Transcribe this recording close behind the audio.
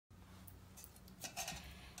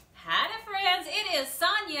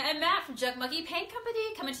from Jug Monkey Paint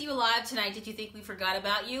Company, coming to you live tonight. Did you think we forgot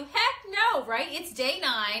about you? Heck no, right? It's day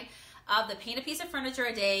 9 of the Paint a Piece of Furniture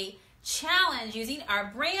a Day challenge using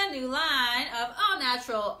our brand new line of all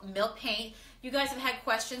natural milk paint. You guys have had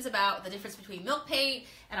questions about the difference between milk paint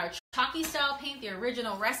and our chalky style paint, the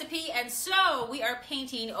original recipe, and so we are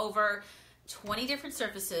painting over 20 different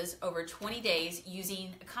surfaces over 20 days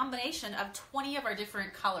using a combination of 20 of our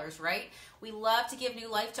different colors, right? We love to give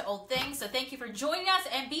new life to old things, so thank you for joining us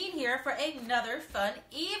and being here for another fun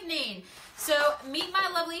evening. So meet my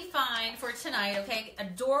lovely find for tonight, okay? A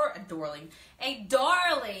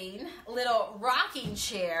darling little rocking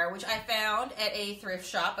chair, which I found at a thrift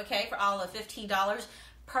shop, okay, for all of $15.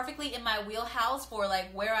 Perfectly in my wheelhouse for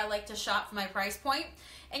like where I like to shop for my price point.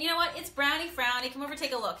 And you know what? It's Brownie Frowny. Come over,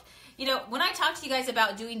 take a look. You know, when I talk to you guys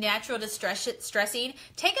about doing natural distressing,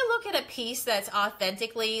 take a look at a piece that's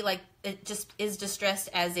authentically, like, it just is distressed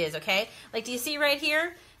as is, okay? Like, do you see right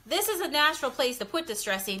here? This is a natural place to put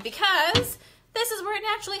distressing because this is where it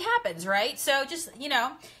naturally happens, right? So just, you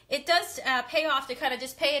know, it does pay off to kind of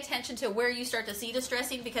just pay attention to where you start to see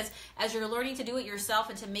distressing, because as you're learning to do it yourself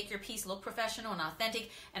and to make your piece look professional and authentic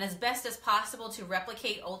and as best as possible to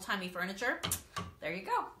replicate old-timey furniture, there you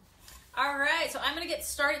go. All right, so I'm going to get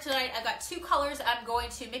started tonight. I've got 2 colors I'm going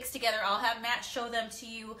to mix together. I'll have Matt show them to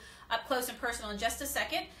you up close and personal in just a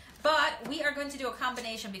second. But we are going to do a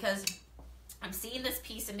combination because I'm seeing this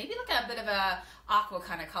piece and maybe look at a bit of a aqua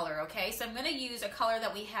kind of color, okay? So I'm going to use a color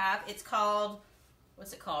that we have. It's called,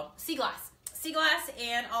 what's it called? Sea Glass. Sea Glass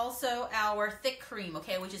and also our Thick Cream,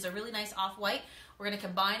 okay, which is a really nice off-white. We're going to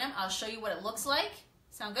combine them. I'll show you what it looks like.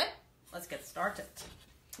 Sound good? Let's get started.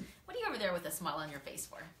 What are you over there with a smile on your face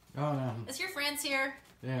for? Oh, no. Is your friends here?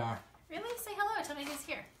 They are. Really? Say hello. Tell me who's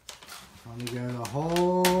here. Let me go the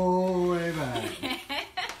whole way back.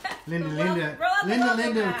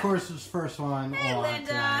 Linda, of course, was first one hey, on Linda.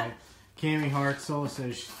 tonight. Cami Hartzell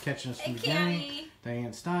says she's catching us from the beginning. Cami.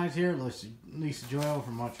 Diane Stein's here. Lisa Joyle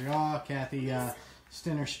from Montreal. Kathy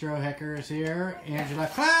Stinner Strohecker is here. Angela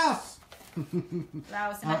Klaus.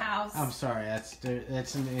 Klaus in the house. I'm sorry.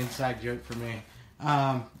 That's an inside joke for me.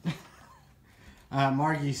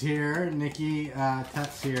 Margie's here. Nikki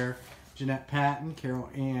Tut's here. Jeanette Patton. Carol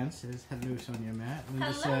Ann says hello, Sonia and Matt.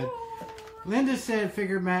 Linda said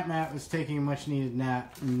figured Matt was taking a much needed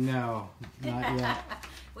nap. No, not yet.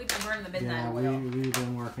 We've been burning the midnight oil. We've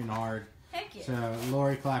been working hard. Heck yeah. So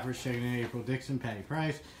Lori Clapper's checking in. April Dixon, Patty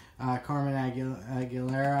Price, Carmen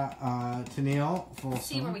Aguilera, Tennille. Full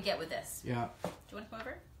see where we get with this. Yeah. Do you want to come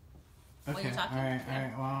over? Okay. All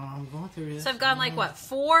right. Well, I'm going through this. So I've gone like what,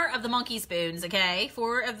 4 of the monkey spoons, okay?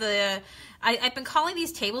 4 of the. I've been calling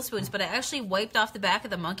these tablespoons, but I actually wiped off the back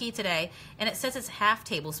of the monkey today, and it says it's half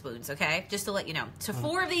tablespoons, okay? Just to let you know. So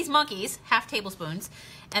 4 of these monkeys, half tablespoons,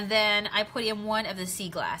 and then I put in 1 of the sea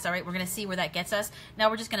glass. All right, we're gonna see where that gets us.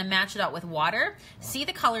 Now we're just gonna match it out with water, see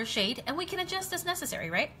the color shade, and we can adjust as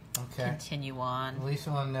necessary, right? Okay. Continue on. At least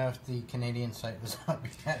I want to know if the Canadian site was up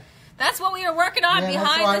yet. That's what we were working on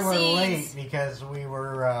behind the scenes. That's why we're late, because we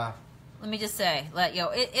were... Let me just say,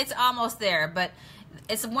 it's almost there, but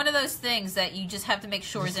it's one of those things that you just have to make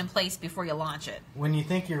sure is in place before you launch it. When you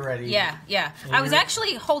think you're ready. Yeah. I was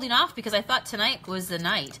actually holding off because I thought tonight was the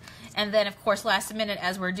night. And then, of course, last minute,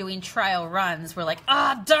 as we're doing trial runs, we're like,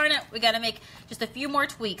 darn it, we got to make just a few more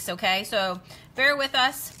tweaks, okay? So bear with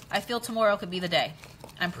us. I feel tomorrow could be the day.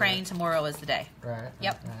 I'm praying tomorrow is the day. Right.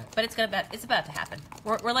 Yep. Right. But it's about to happen.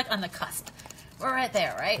 We're like on the cusp. We're right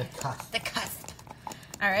there, right? The cusp.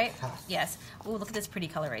 All right. Yes. Ooh, look at this pretty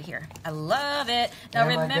color right here. I love it. Now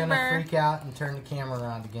remember. Am I gonna freak out and turn the camera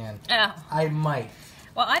around again? Oh. I might.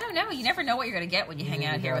 Well, I don't know. You never know what you're gonna get when you hang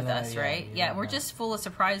out here with us, right? Yeah, we're just full of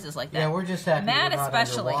surprises like that. Yeah, we're just happy Matt we're not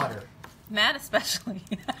especially. underwater. Matt especially.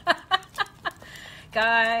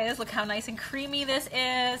 Guys, look how nice and creamy this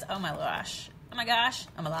is. Oh my gosh. Oh my gosh.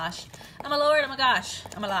 Oh my gosh. Oh my lord. Oh my gosh.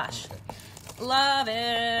 Oh my gosh. Love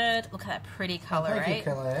it. Look at that pretty color, right? Thank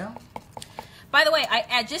you, Kaleo. By the way,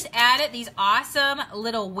 I just added these awesome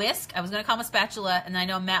little whisk. I was going to call them a spatula, and I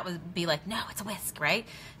know Matt would be like, no, it's a whisk, right?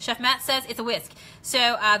 Chef Matt says it's a whisk.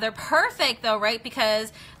 So they're perfect, though, right?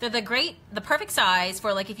 Because they're the perfect size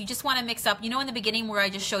for, like, if you just want to mix up. You know in the beginning where I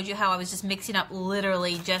just showed you how I was just mixing up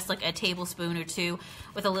literally just like a tablespoon or 2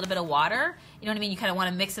 with a little bit of water? You know what I mean? You kind of want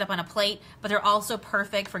to mix it up on a plate, but they're also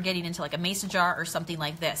perfect for getting into like a mason jar or something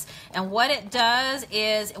like this. And what it does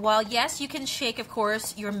is, while yes, you can shake, of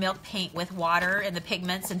course, your milk paint with water and the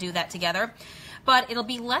pigments and do that together, but it'll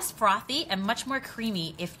be less frothy and much more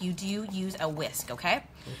creamy if you do use a whisk, okay?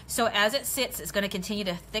 So as it sits, it's going to continue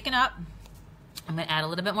to thicken up. I'm going to add a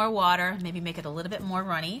little bit more water, maybe make it a little bit more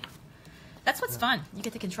runny. That's what's fun. You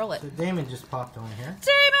get to control it. So Damon just popped on here.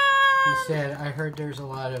 Damon! He said, I heard there's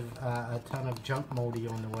a ton of junk moldy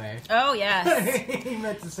on the way. Oh, yes. He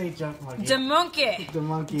meant to say junk monkey. The monkey. The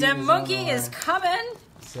monkey is coming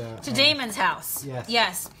to Damon's house.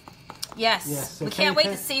 Yes. Yes. So we can't wait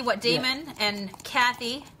to see what Damon and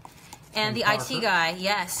Kathy and the Parker. IT guy,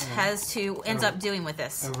 ends up doing with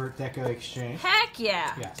this. Over at Deco Exchange. Heck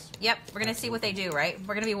yeah. Yes. Yep. We're gonna see what they do, right?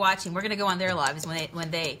 We're gonna be watching. We're gonna go on their lives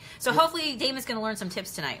when they. So hopefully Damon's gonna learn some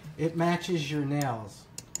tips tonight. It matches your nails.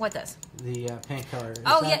 What does? The paint color.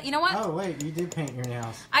 Yeah. You know what? Oh wait, you did paint your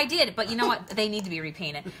nails. I did, but you know what? They need to be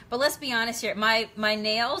repainted. But let's be honest here. My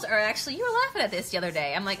nails are actually. You were laughing at this the other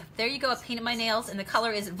day. I'm like, there you go. I painted my nails, and the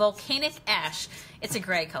color is volcanic ash. It's a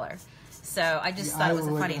gray color. So I just thought it was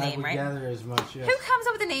a funny name, right? Gather as much. Yes. Who comes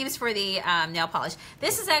up with the names for the nail polish?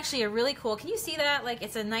 This is actually a really cool. Can you see that? Like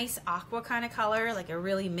it's a nice aqua kind of color, like a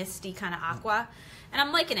really misty kind of aqua. And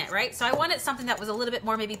I'm liking it, right? So I wanted something that was a little bit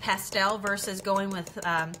more maybe pastel versus going with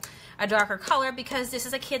a darker color because this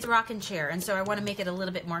is a kid's rocking chair. And so I want to make it a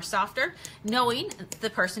little bit more softer, knowing the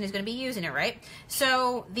person who's going to be using it, right?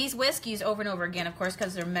 So these whisks use over and over again, of course,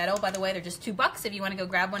 because they're metal. By the way, they're just $2 if you want to go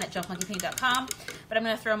grab one at jumpmonkeypaint.com. But I'm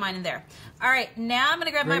going to throw mine in there. All right, now I'm going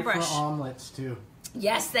to grab my brush. For omelets, too.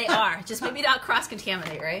 Yes, they are. Just maybe not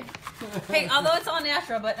cross-contaminate, right? Hey, although it's all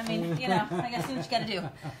natural, but I mean, you know, I guess do what you got to do.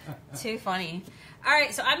 Too funny. All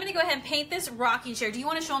right, so I'm going to go ahead and paint this rocking chair. Do you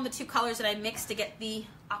want to show them the two colors that I mixed to get the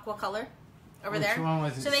aqua color over Which there? Which one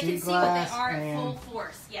was it? So they can see what they are at full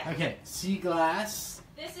force. Yeah. Okay, sea glass.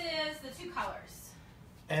 This is the two colors.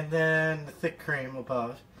 And then the thick cream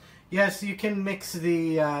above. Yes, you can mix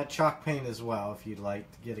the chalk paint as well if you'd like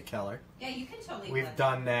to get a color. Yeah, you can totally. We've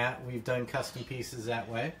done that. We've done custom pieces that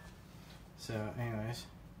way. So, anyways.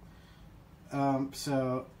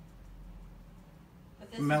 So,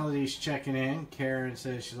 Melody's checking in. Karen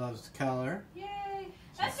says she loves the color. Yay!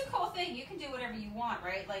 That's the cool thing. You can do whatever you want,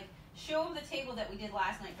 right? Like, show them the table that we did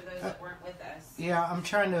last night for those that weren't with us. Yeah, I'm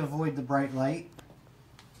trying to avoid the bright light.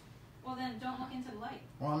 Well, then don't look into the light.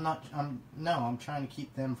 Well, I'm not. I'm trying to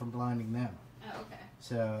keep them from blinding them. Oh, okay.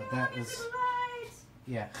 So that was.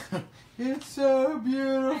 Yeah. It's so I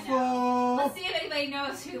beautiful. know. Let's see if anybody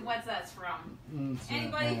knows what that's from.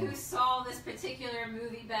 Anybody who saw this particular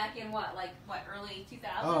movie back in early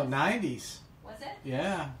 2000s? Oh, 90s. Was it?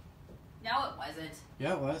 Yeah. No, it wasn't.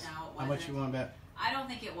 Yeah, it was. No, it wasn't. How much you want to bet? I don't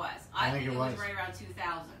think it was. I think it was right around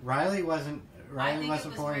 2000. Riley wasn't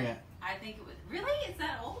born yet. I think it was. Really? Is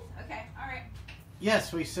that old? Okay. All right.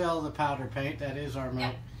 Yes, we sell the powder paint. That is our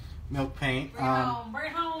milk paint. Bring it home. Bring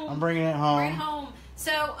it home. I'm bringing it home. Bring it home.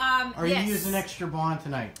 So, Are you using extra bond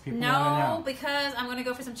tonight? People want to know. Because I'm going to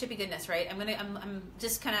go for some chippy goodness, right? I'm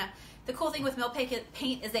just kind of. The cool thing with milk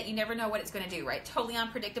paint is that you never know what it's going to do, right? Totally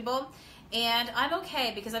unpredictable. And I'm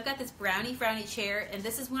okay because I've got this brownie frowny chair, and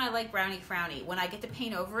this is when I like brownie frowny. When I get to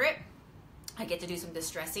paint over it, I get to do some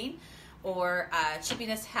distressing, or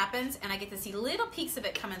chippiness happens, and I get to see little peaks of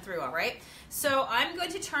it coming through, all right? So I'm going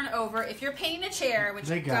to turn over. If you're painting a chair, which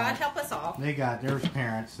God help us all. There was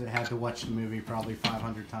parents that had to watch the movie probably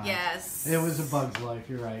 500 times. Yes. It was A Bug's Life,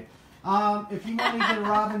 you're right. If you want to get a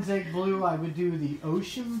robin's egg blue, I would do the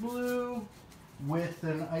ocean blue with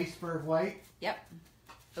an iceberg white. Yep.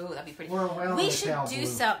 Oh, that'd be pretty. We should do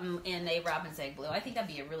something in a robin's egg blue. I think that'd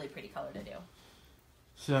be a really pretty color to do.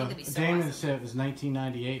 So, Damon said it was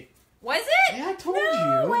 1998. Was it? Yeah, I told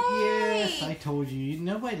no you. Way. Yes, I told you.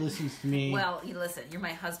 Nobody listens to me. Well, you listen. You're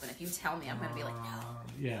my husband. If you tell me, I'm going to be like, no.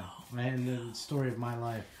 Yeah, and the story of my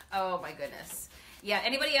life. Oh, my goodness. Yeah,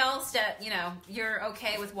 anybody else that, you're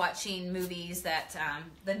okay with watching movies that,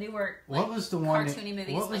 the newer, what was the one cartoony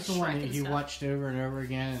movies, what was the one that you watched over and over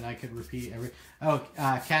again and I could repeat every... Oh,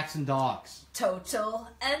 Cats and Dogs. Total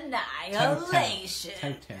Annihilation.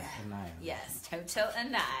 Total Annihilation. Yes, Total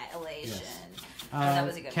Annihilation. Yes. That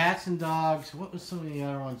was a good Cats and Dogs. What was some of the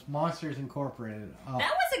other ones? Monsters Incorporated.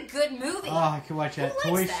 That was a good movie. Oh, I could watch that.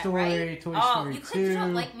 Toy Story, right? Toy Story 2. You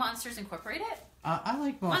don't like Monsters Incorporated? I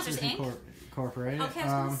like Monsters Incorporated. Okay,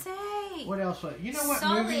 I was going to say. What else? You know what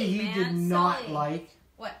movie he did not like?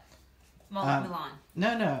 What? Mulan.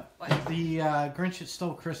 No. What? The Grinch That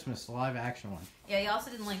Stole Christmas, the live action one. Yeah, he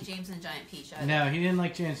also didn't like James and the Giant Peach either. No, he didn't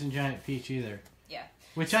like James and the Giant Peach either. Yeah.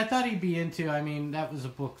 Which I thought he'd be into. I mean, that was a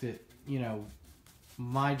book that,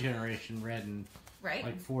 my generation read in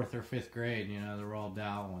like 4th or 5th grade, the Roald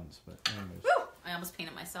Dahl ones. But anyways. Woo! I almost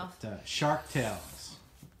painted myself. But, Shark Tales.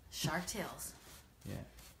 Shark Tales. Yeah.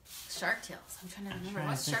 Shark Tales. I'm trying to remember.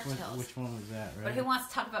 What's Shark Tales? Which one was that, right? But who wants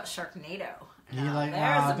to talk about Sharknado?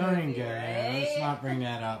 Don't even go there. Let's not bring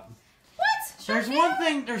that up. What?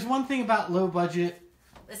 There's one thing about low budget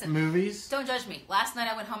movies. Don't judge me. Last night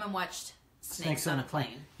I went home and watched Snakes on a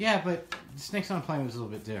Plane. Yeah, but Snakes on a Plane was a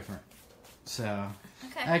little bit different. So,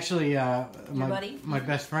 okay. Actually, buddy? my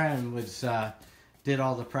best friend was did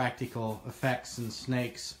all the practical effects and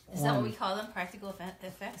snakes. Is that what we call them? Practical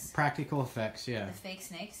effects? Practical effects, yeah. The fake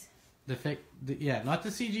snakes? Yeah, not the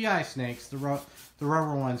CGI snakes, the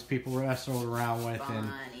rubber ones people wrestled around with, Funny.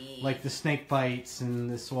 and like the snake bites and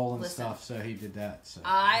the swollen stuff. So he did that. So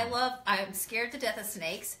I'm scared to death of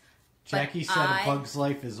snakes. Jackie said A Bug's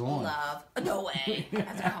Life is on. No way. I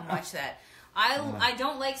have to come watch that. I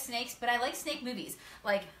don't like snakes, but I like snake movies.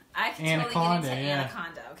 Like I can totally get into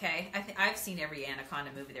Anaconda. Okay, I've seen every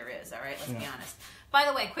Anaconda movie there is. All right, let's be honest. By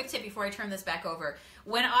the way, quick tip before I turn this back over.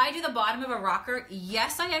 When I do the bottom of a rocker,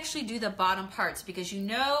 yes, I actually do the bottom parts because you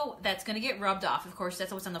know that's going to get rubbed off. Of course,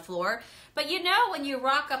 that's what's on the floor. But you know when you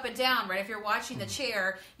rock up and down, right, if you're watching the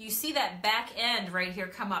chair, you see that back end right here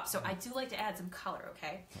come up. So I do like to add some color,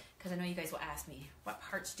 okay? Because I know you guys will ask me, what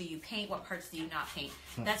parts do you paint? What parts do you not paint?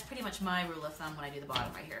 That's pretty much my rule of thumb when I do the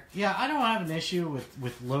bottom right here. Yeah, I don't have an issue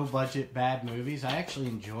with low-budget bad movies. I actually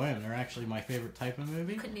enjoy them. They're actually my favorite type of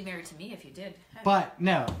movie. You couldn't be married to me if you did. But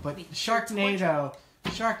Sharknado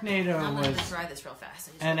I'm going to try this real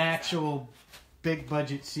fast. an actual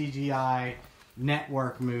big-budget CGI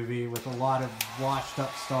network movie with a lot of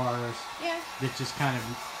washed-up stars that just kind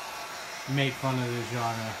of made fun of the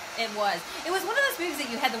genre. It was one of those movies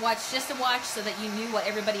that you had to watch just to watch so that you knew what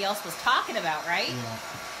everybody else was talking about, right?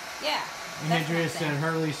 Yeah. Andrea said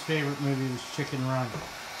her least favorite movie was Chicken Run.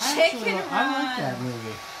 Chicken Run. I like that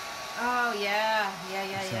movie. Oh yeah.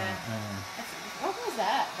 What was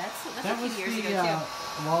that? That's a few years ago too.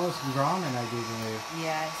 Wallace and Gromit, I do believe.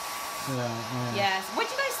 Yes. Yes. What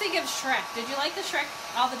do you guys think of Shrek? Did you like the Shrek?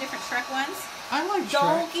 All the different Shrek ones? I like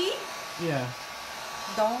Donkey. Shrek. Yeah.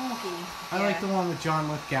 Donkey. I like the one with John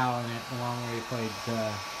Lithgow in it, the one where he played the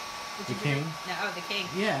king. The king.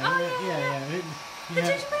 Yeah. The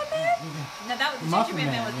Gingerbread Man? No, that was the Gingerbread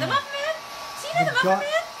Man. The Muffin Man? See, you know the Muffin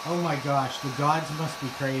Man? Oh my gosh, the gods must be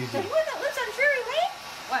crazy. The one that lives on Drury Lane?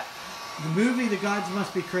 What? The movie The Gods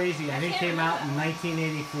Must Be Crazy, I think came out in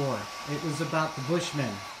 1984. It was about the Bushmen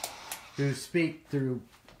who speak through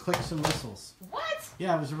clicks and whistles. What?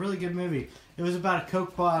 Yeah, it was a really good movie. It was about a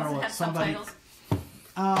Coke bottle Does it have somebody.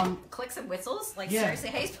 Subtitles? Clicks and whistles? Like, seriously,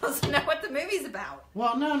 how are you supposed to know what the movie's about?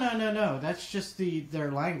 Well, no. That's just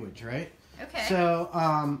their language, right? Okay. So,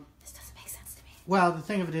 this doesn't make sense to me. Well, the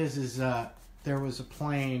thing of it is there was a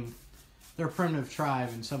plane. They're a primitive tribe,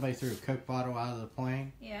 and somebody threw a Coke bottle out of the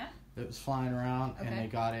plane. Yeah. That was flying around, and they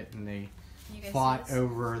got it, and they fought see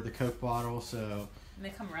over the Coke bottle. So, and they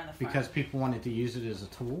come around the front. Because people wanted to use it as a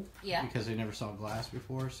tool. Yeah. Because they never saw glass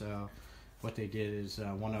before, so what they did is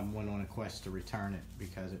one of them went on a quest to return it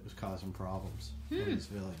because it was causing problems in his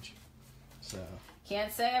village. So.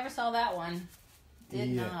 Can't say I ever saw that one.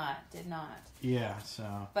 Did not. Yeah, so.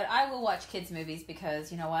 But I will watch kids' movies because,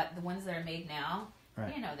 you know what, the ones that are made now,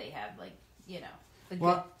 you know, they have, like, you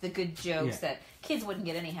know, the good jokes that kids wouldn't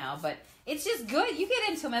get anyhow. But it's just good. You get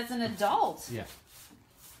into them as an adult. Yeah.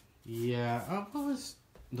 Yeah. What was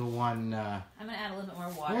the one? I'm going to add a little bit more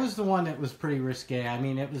water. What was the one that was pretty risque? I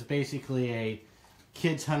mean, it was basically a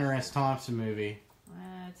kids Hunter S. Thompson movie.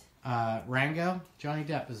 What? Rango? Johnny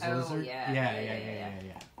Depp as the lizard? Yeah.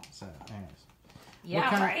 So, anyways.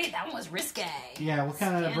 Yeah, right? That one was risque. Yeah, what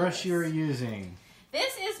kind of brush you were using?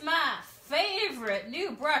 This is my favorite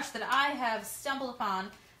new brush that I have stumbled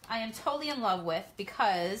upon. I am totally in love with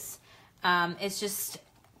because it's just,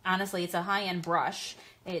 honestly, it's a high-end brush.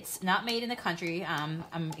 It's not made in the country. I'm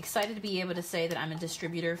excited to be able to say that I'm a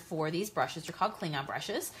distributor for these brushes. They're called Klingon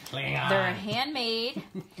brushes. Klingon. They're handmade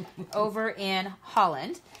over in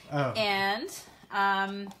Holland. Oh. And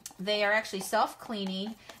they are actually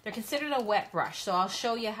self-cleaning. They're considered a wet brush, so I'll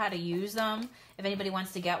show you how to use them if anybody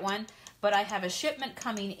wants to get one. But I have a shipment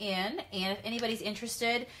coming in, and if anybody's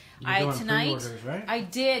interested, pre-orders, right? I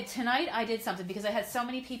did something because I had so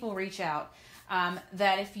many people reach out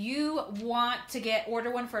that if you want to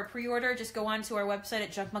order one for a pre-order, just go on to our website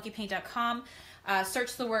at junkmonkeypaint.com.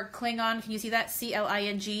 Search the word Klingon. Can you see that?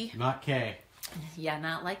 C-L-I-N-G. Not K. Yeah,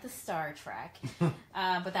 not like the Star Trek.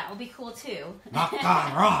 But that would be cool too. Not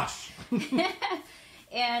Don Ross.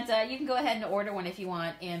 And you can go ahead and order one if you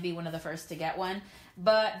want and be one of the first to get one.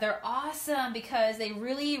 But they're awesome because they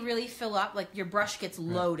really, really fill up. Like your brush gets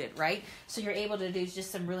loaded, right? So you're able to do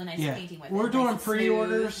just some really nice painting with it. We're doing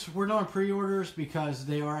pre-orders. We're doing pre-orders because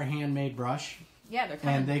they are a handmade brush. Yeah, they're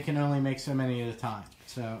coming. And they can only make so many at a time.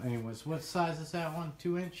 So, anyways, what size is that one?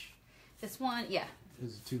 2 inch? This one, yeah.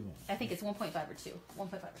 Is it 2 inch? I think it's 1.5 or 2.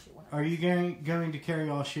 1.5 or 2. Are you going to carry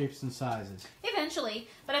all shapes and sizes? Eventually,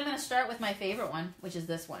 but I'm going to start with my favorite one, which is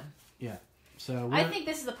this one. Yeah. So I think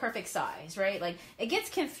this is the perfect size, right? Like, it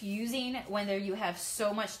gets confusing when you have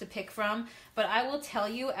so much to pick from, but I will tell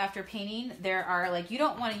you, after painting, there are, like, you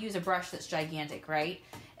don't want to use a brush that's gigantic, right?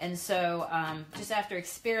 And so, just after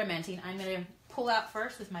experimenting, I'm going to pull out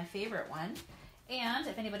first with my favorite one, and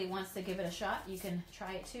if anybody wants to give it a shot, you can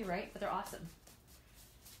try it too, right? But they're awesome.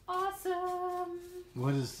 Awesome!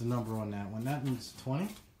 What is the number on that one? That one's 20?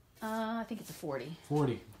 I think it's a 40.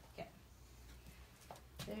 40. Okay.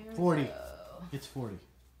 There 40. We go. It's 40.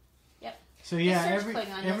 Yep. So yeah,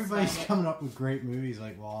 everybody's coming up with great movies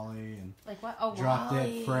like Wall-E and like what? Oh, Drop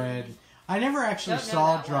Wall-E. Dead Fred. I never actually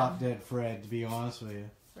saw Drop Dead Fred, to be honest with you.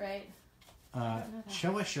 Right.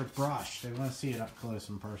 Show us your brush. They want to see it up close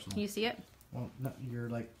and personal. Can you see it? Well, no, you're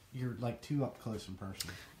like too up close and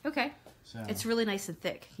personal. Okay. So it's really nice and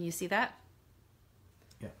thick. Can you see that?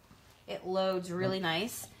 Yeah. It loads really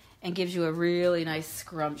nice and gives you a really nice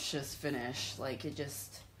scrumptious finish. Like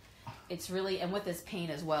it's really, and with this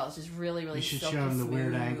paint as well, it's just really, really. You should silky show them the smooth.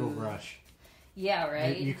 Weird Angle brush. Yeah,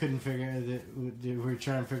 right. You couldn't figure that. We were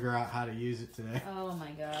trying to figure out how to use it today. Oh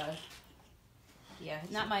my god. Yeah,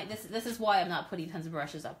 not my. This is why I'm not putting tons of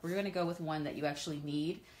brushes up. We're gonna go with one that you actually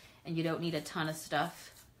need, and you don't need a ton of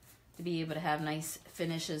stuff to be able to have nice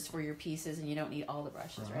finishes for your pieces, and you don't need all the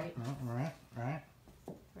brushes, right? Right.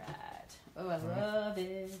 Oh, I love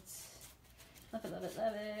it. Love it, love it,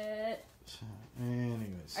 love it. So,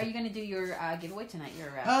 anyways. Are you going to do your giveaway tonight? Your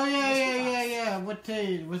oh, yeah.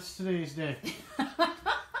 What's today's day?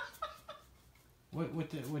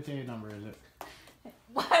 What day number is it?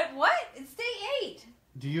 What? It's day 8.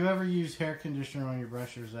 Do you ever use hair conditioner on your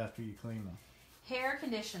brushes after you clean them? Hair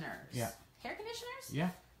conditioners? Yeah. Hair conditioners? Yeah.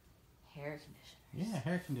 Hair conditioners. Yeah,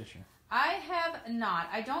 hair conditioner. I have not.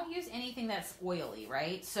 I don't use anything that's oily,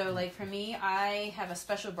 right? So, like, for me, I have a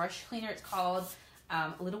special brush cleaner. It's called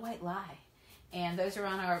Little White Lie. And those are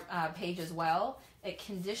on our page as well. It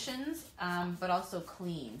conditions, but also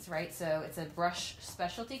cleans, right? So, it's a brush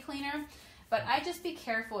specialty cleaner. But I just be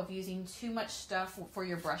careful of using too much stuff for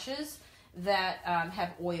your brushes that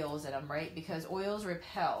have oils in them, right? Because oils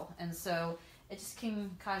repel. And so, it just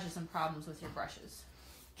can cause you some problems with your brushes.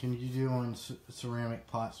 Can you do on ceramic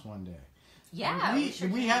pots one day? Yeah,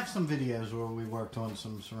 we have some videos where we worked on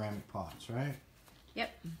some ceramic pots, right? Yep.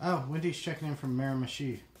 Oh, Wendy's checking in from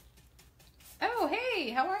Miramichi. Oh, hey,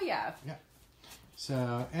 how are ya? Yeah.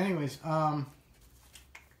 So, anyways,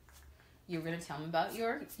 you were gonna tell me about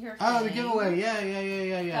your oh, thing. the giveaway,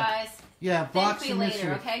 yeah. Guys, yeah, box thank me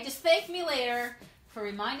later, okay? Just thank me later for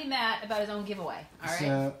reminding Matt about his own giveaway. All right.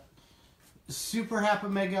 So, Super Happy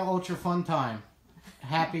Mega Ultra Fun Time.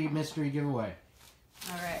 Happy mystery giveaway.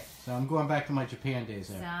 All right. So I'm going back to my Japan days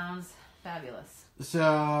there. Sounds fabulous.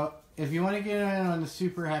 So if you want to get in on the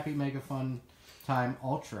Super Happy Mega Fun Time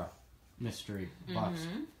Ultra mystery box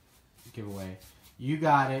giveaway, you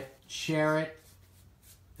got it. Share it.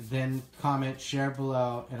 Then comment, share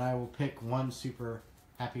below, and I will pick one Super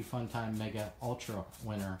Happy Fun Time Mega Ultra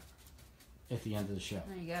winner at the end of the show.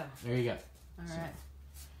 There you go. There you go. All right.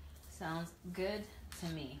 Sounds good to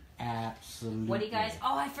me. Absolutely. What do you guys...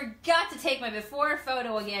 Oh, I forgot to take my before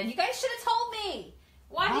photo again. You guys should have told me.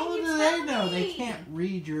 Why didn't you tell me? How do they know? They can't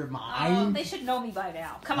read your mind. Oh, they should know me by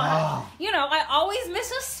now. Come on. Oh. You know, I always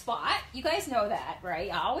miss a spot. You guys know that,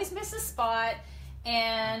 right? I always miss a spot.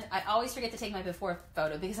 And I always forget to take my before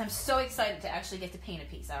photo because I'm so excited to actually get to paint a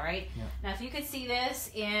piece, all right? Yeah. Now, if you could see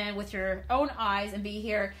this with your own eyes and be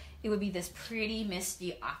here, it would be this pretty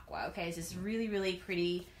misty aqua, okay? It's this really, really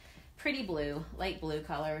pretty blue, light blue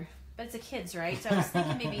color. But it's a kid's, right? So I was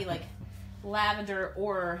thinking maybe like lavender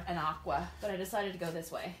or an aqua, but I decided to go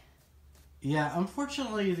this way. Yeah,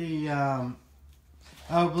 unfortunately,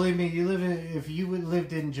 believe me, if you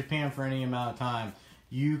lived in Japan for any amount of time,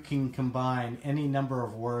 you can combine any number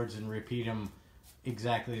of words and repeat them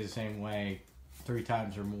exactly the same way 3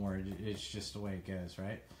 times or more. It's just the way it goes,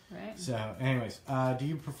 right? Right. So, anyways, do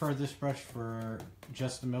you prefer this brush for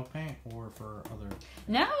just the milk paint or for other?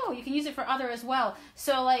 No, you can use it for other as well.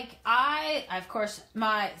 So, like,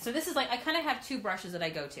 so this is like, I kind of have 2 brushes that I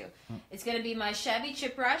go to. It's going to be my shabby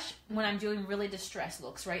chip brush when I'm doing really distressed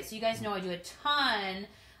looks, right? So you guys know I do a ton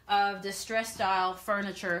of distressed style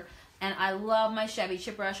furniture. And I love my shabby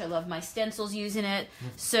chip brush. I love my stencils using it.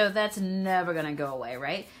 So that's never going to go away,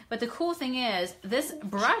 right? But the cool thing is, this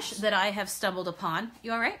brush that I have stumbled upon...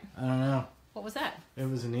 You all right? I don't know. What was that? It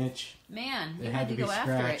was an itch. Man, you It had had to to go be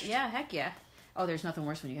after scratched. it. Yeah, heck yeah. Oh, there's nothing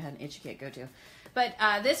worse when you had an itch you can't go to. But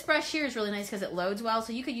this brush here is really nice because it loads well.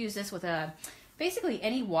 So you could use this with Basically,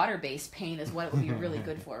 any water-based paint is what it would be really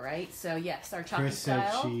good for, right? So, yes, our chalky Chris said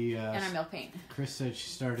style she, and our milk paint. Chris said she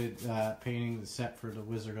started painting the set for The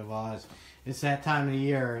Wizard of Oz. It's that time of the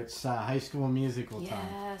year. It's High School Musical time.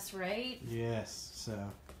 Yes, right? Yes. So,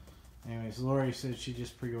 anyways, Lori said she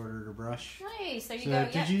just pre-ordered her brush. Nice. There you So,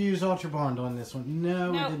 go. did you use Ultra Bond on this one?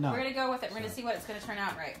 No, we did not. We're going to go with it. We're going to see what it's going to turn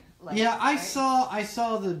out right. Yeah, I right?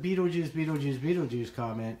 saw the Beetlejuice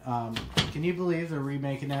comment. Can you believe they're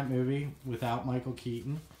remaking that movie without Michael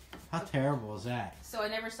Keaton? How terrible is that? So I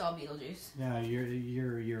never saw Beetlejuice. No, you're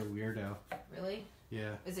a weirdo. Really?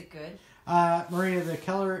 Yeah. Is it good? Maria, the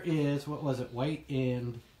color is, what was it? White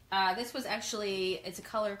and This was actually, it's a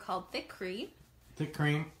color called Thick Cream. thick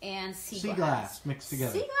cream. And sea Sea glass. glass mixed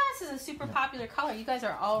together. Sea glass is a super popular color. You guys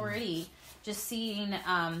are already just seeing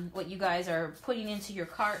what you guys are putting into your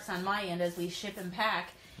carts on my end as we ship and pack.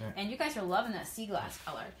 Yeah. And you guys are loving that sea glass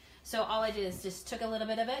color. So all I did is just took a little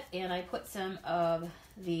bit of it and I put some of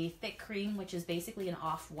the thick cream, which is basically an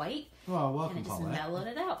off-white. Well, welcome, and I just Paulette. mellowed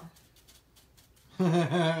it out.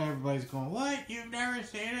 Everybody's going, what? You've never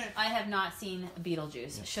seen it? I have not seen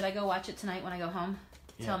Beetlejuice. Yeah. Should I go watch it tonight when I go home?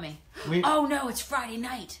 Yeah. Tell me. Oh, no, it's Friday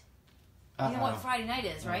night. You know what Friday night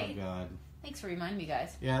is, right? Oh, God. Thanks for reminding me,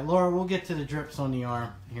 guys. Yeah, Laura, we'll get to the drips on the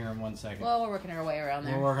arm here in 1 second. Well, we're working our way around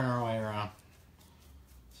there. We're working our way around.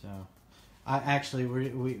 So,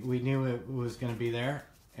 we knew it was going to be there,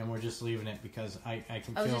 and we're just leaving it because I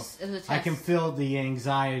can feel it was a test. I can feel the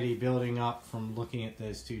anxiety building up from looking at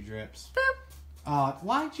those two drips. Boop.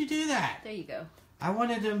 Why'd you do that? There you go. I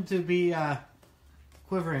wanted them to be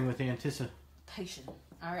quivering with anticipation. Patient.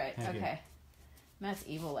 All right. Thank you. Okay. Matt's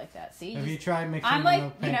evil like that. See? Have you tried mixing I'm the like,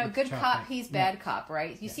 milk paint with good chocolate? cop, he's bad cop,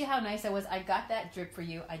 right? You see how nice I was? I got that drip for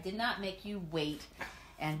you. I did not make you wait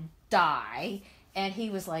and die. And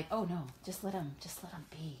he was like, oh no, just let him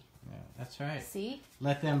be. Yeah, that's right. See?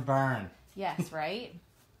 Let them burn. Yes, right?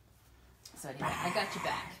 So anyway, I got you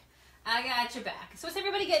back. I got you back. So what's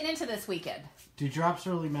everybody getting into this weekend? Do drops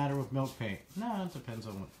really matter with milk paint? No, it depends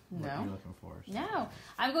on what No. you're looking for. So. No.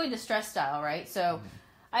 I'm going distress style, right? So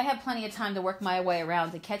I have plenty of time to work my way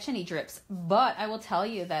around to catch any drips. But I will tell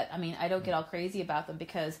you that, I don't get all crazy about them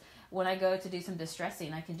because when I go to do some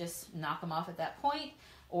distressing, I can just knock them off at that point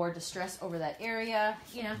or distress over that area,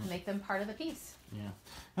 make them part of the piece. Yeah.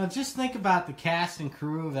 Now just think about the cast and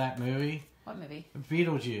crew of that movie. What movie?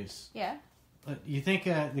 Beetlejuice. Yeah. You think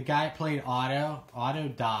the guy that played Otto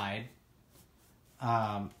died.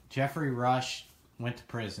 Jeffrey Rush went to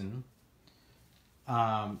prison.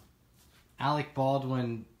 Alec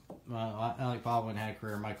Baldwin had a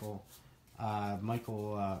career. Michael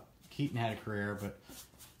Keaton had a career, but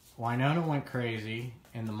Winona went crazy,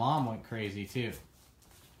 and the mom went crazy too.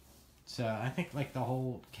 So I think the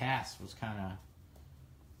whole cast was kind of.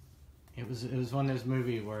 It was one of those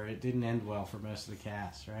movies where it didn't end well for most of the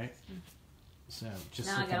cast, right? So just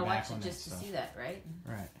now I looking gotta back watch on it just to stuff. see that, right?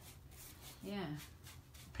 Right. Yeah.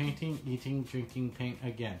 Painting, eating, drinking, paint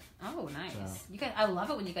again. Oh, nice. So. You guys, I love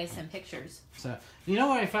it when you guys send pictures. So you know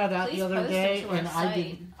what I found out Please the other post it day, to our and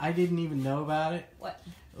site. I didn't even know about it. What?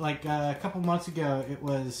 Like a couple months ago, it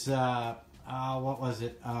was what was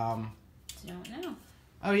it? You don't know.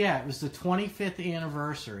 Oh yeah, it was the 25th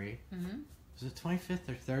anniversary. Mm-hmm. Was it 25th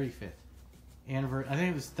or 35th anniversary? I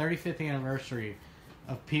think it was 35th anniversary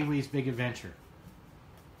of Pee-wee's Big Adventure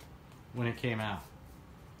when it came out.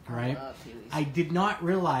 Right? I love Pee-wee's. I did not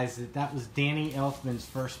realize that was Danny Elfman's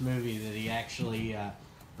first movie that he actually,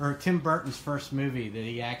 or Tim Burton's first movie that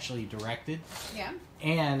he actually directed. Yeah.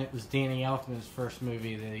 And it was Danny Elfman's first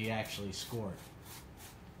movie that he actually scored.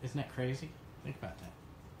 Isn't that crazy? Think about that.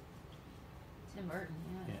 Tim Burton,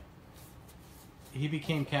 yeah. He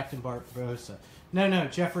became Captain Barbossa. No,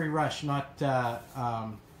 Jeffrey Rush, not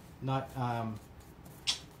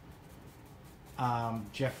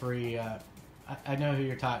Jeffrey. I know who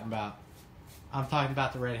you're talking about. I'm talking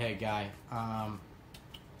about the redhead guy.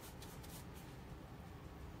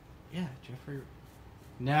 Yeah, Jeffrey.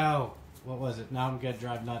 No, what was it? Now I'm gonna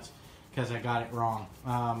drive nuts because I got it wrong.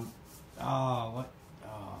 What?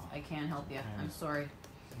 Oh. I can't help you. I'm sorry.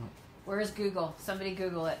 Where's Google? Somebody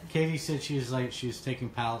Google it. Katie said she was taking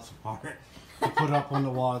pallets apart to put up on the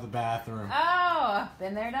wall of the bathroom. Oh,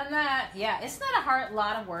 been there, done that. Yeah, it's not a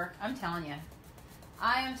lot of work. I'm telling you.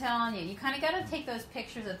 I am telling you. You kind of got to take those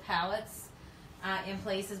pictures of pallets in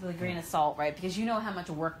places with a grain of salt, right? Because you know how much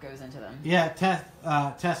work goes into them. Yeah,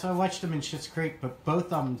 Tess, I watched them in Schitt's Creek, but both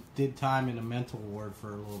of them did time in a mental ward for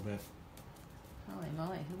a little bit. Holy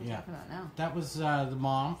moly, who are we talking about now? That was the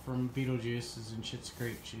mom from Beetlejuice is in Schitt's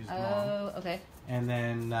Creek. She's the mom. Oh, okay. And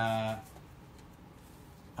then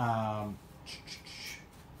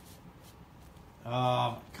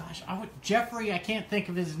Gosh, Jeffrey, I can't think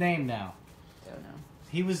of his name now. Don't know.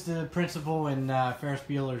 He was the principal in Ferris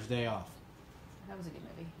Bueller's Day Off. That was a good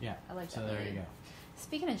movie. Yeah. I like that So movie. there you go.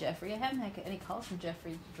 Speaking of Jeffrey, I haven't had any calls from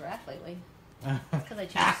Jeffrey Giraffe lately. Because I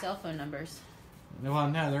changed cell phone numbers. Well,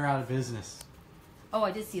 no, they're out of business. Oh,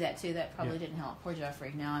 I did see that too. That probably didn't help. Poor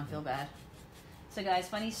Jeffrey. Now I feel bad. So, guys,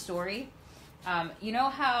 funny story. You know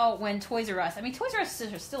how when Toys R Us... I mean, Toys R Us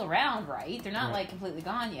are still around, right? They're not, like, completely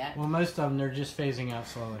gone yet. Well, most of them, they're just phasing out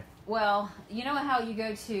slowly. Well, you know how you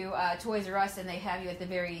go to Toys R Us and they have you at the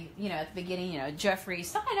very, at the beginning, Jeffrey,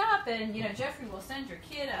 sign up, and, Jeffrey will send your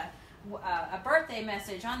kid a birthday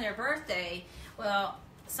message on their birthday. Well,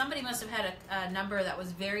 somebody must have had a number that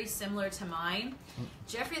was very similar to mine.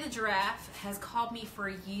 Jeffrey the Giraffe has called me for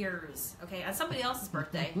years, okay, on somebody else's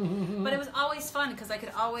birthday. But it was always fun because I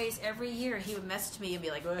could always, every year, he would message me and be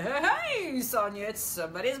like, hey, Sonia, it's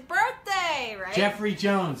somebody's birthday, right? Jeffrey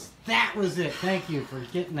Jones. That was it. Thank you for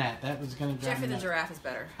getting that. That was going to drive Jeffrey me the Giraffe is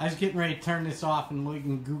better. I was getting ready to turn this off and we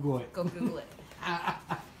can Google it. Go Google it.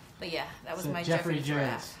 But yeah, that was So my Jeffrey Jones.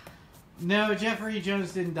 Giraffe. No, Jeffrey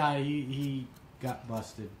Jones didn't die. He got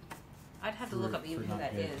busted. I'd have to look up even who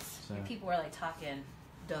that is. So. People were like talking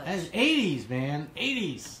Dutch. That's 80s, man.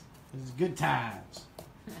 80s. It was good times.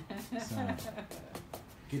 So,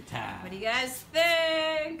 good times. What do you guys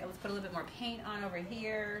think? Let's put a little bit more paint on over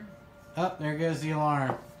here. Oh, there goes the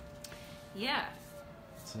alarm. Yeah.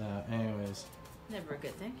 So, anyways. Never a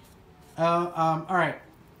good thing. All right.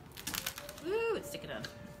 Ooh, it's sticking on.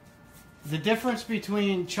 The difference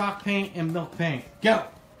between chalk paint and milk paint. Go!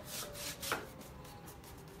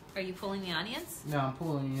 Are you pulling the audience? No, I'm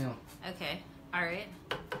pulling you. Okay. All right.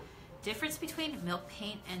 Difference between milk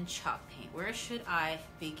paint and chalk paint. Where should I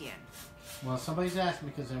begin? Well, somebody's asked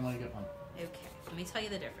me because they want to get one. Okay. Let me tell you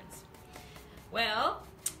the difference. Well,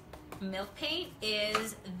 milk paint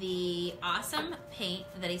is the awesome paint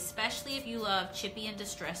that, especially if you love chippy and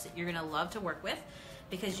distress, that you're going to love to work with,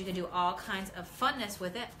 because you can do all kinds of funness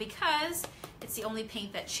with it, because it's the only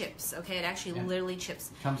paint that chips, okay? It actually literally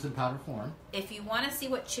chips. Comes in powder form. If you want to see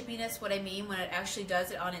what chippiness, what I mean when it actually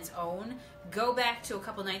does it on its own, go back to a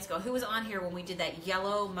couple nights ago. Who was on here when we did that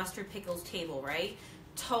yellow mustard pickles table, right?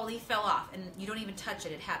 Totally fell off, and you don't even touch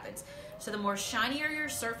it, it happens. So the more shinier your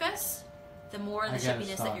surface, the more the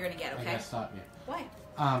chippiness that you're going to get, okay? I gotta stop you.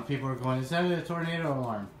 Why? People are going, is that a tornado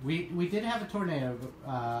alarm? We did have a tornado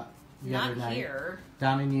the other night. Here.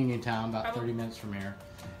 Down in Uniontown, about 30 minutes from here.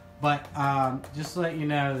 But just to let you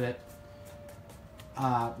know that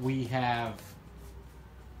we have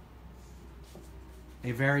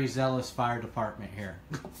a very zealous fire department here.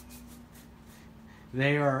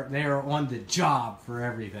 They are on the job for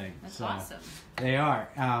everything. That's awesome. They are.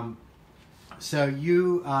 So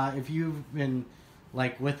you, if you've been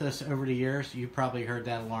like with us over the years, you probably heard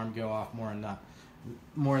that alarm go off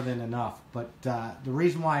more than enough. But the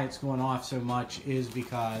reason why it's going off so much is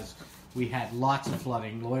because we had lots of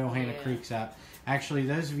flooding. Loyalhanna Creek's out. Actually,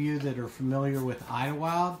 those of you that are familiar with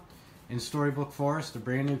Idlewild in Storybook Forest, the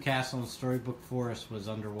brand new castle in Storybook Forest was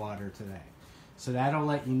underwater today. So that'll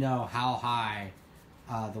let you know how high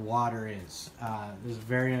the water is. This is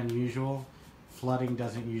very unusual. Flooding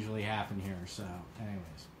doesn't usually happen here. So, anyways.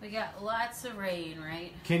 We got lots of rain,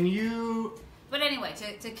 right? Can you... But anyway,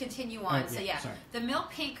 to continue on, so sorry. The milk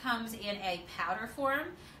paint comes in a powder form.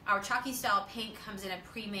 Our chalky style paint comes in a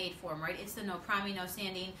pre-made form, right? It's the no priming, no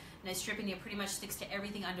sanding, no stripping. It pretty much sticks to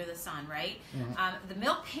everything under the sun, right? Mm-hmm. The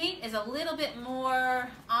milk paint is a little bit more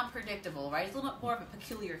unpredictable, right? It's a little bit more of a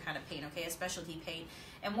peculiar kind of paint, okay? A specialty paint.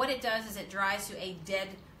 And what it does is it dries to a dead,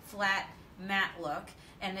 flat, matte look.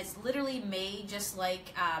 And it's literally made just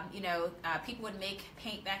like, people would make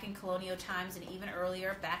paint back in colonial times and even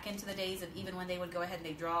earlier, back into the days of even when they would go ahead and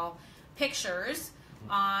they draw pictures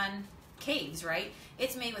on caves, right?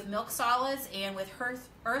 It's made with milk solids and with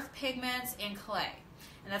earth pigments and clay.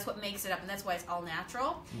 And that's what makes it up, and that's why it's all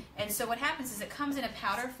natural. And so what happens is it comes in a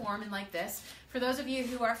powder form and like this. For those of you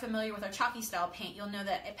who are familiar with our chalky style paint, you'll know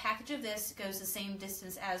that a package of this goes the same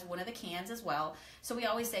distance as one of the cans as well. So we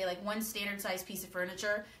always say like one standard size piece of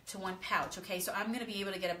furniture to one pouch, okay? So I'm going to be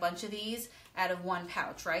able to get a bunch of these out of one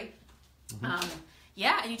pouch, right? Mm-hmm.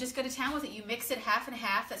 And you just go to town with it. You mix it half and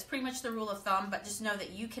half. That's pretty much the rule of thumb, but just know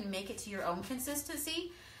that you can make it to your own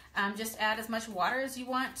consistency. Just add as much water as you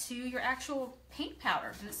want to your actual paint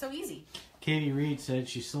powder, and it's so easy. Katie Reed said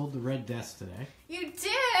she sold the red desk today. You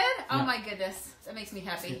did? Oh my goodness. That makes me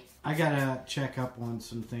happy. I got to check up on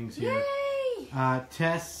some things here. Yay!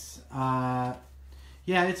 Tess,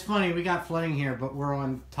 it's funny. We got flooding here, but we're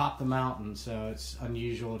on top of the mountain, so it's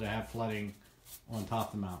unusual to have flooding on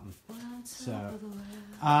top of the mountain.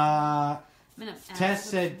 Tess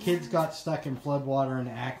said kids got stuck in flood water and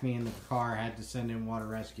Acme in the car, had to send in water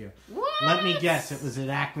rescue. What? Let me guess, it was at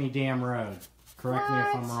Acme Dam Road. Correct me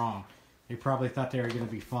if I'm wrong. They probably thought they were going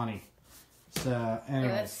to be funny. So, anyway.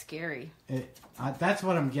 Oh, that's scary. That's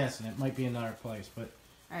what I'm guessing. It might be another place, but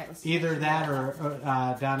all right, let's either that or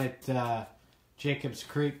down at Jacobs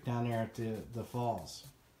Creek down there at the falls.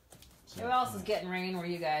 So, who else is getting rain where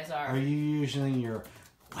you guys are? Are you using your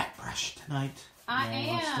wet brush tonight?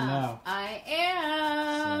 I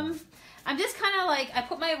am. So. I'm just kind of like, I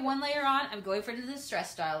put my one layer on. I'm going for the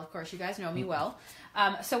distress style, of course. You guys know me well.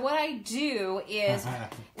 So what I do is,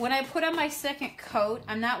 when I put on my second coat,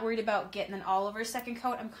 I'm not worried about getting an all over second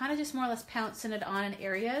coat. I'm kind of just more or less pouncing it on in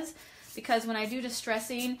areas. Because when I do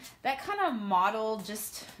distressing, that kind of model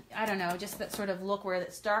just, I don't know, just that sort of look where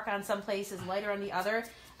it's dark on some places, lighter on the other.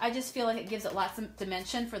 I just feel like it gives it lots of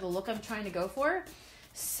dimension for the look I'm trying to go for.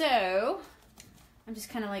 So I'm just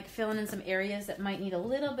kind of like filling in some areas that might need a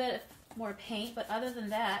little bit more paint. But other than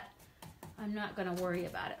that, I'm not going to worry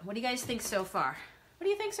about it. What do you guys think so far? What do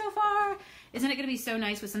you think so far? Isn't it going to be so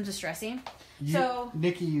nice with some distressing?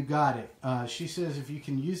 Nikki, you got it. She says if you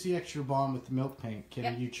can use the extra balm with the milk paint,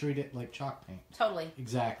 can you treat it like chalk paint? Totally.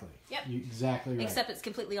 Exactly. Yep. You're exactly right. Except it's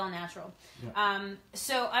completely all natural. Yep.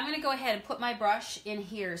 So I'm going to go ahead and put my brush in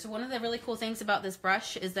here. So one of the really cool things about this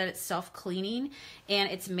brush is that it's self-cleaning, and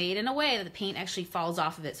it's made in a way that the paint actually falls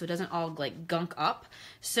off of it, so it doesn't all like gunk up.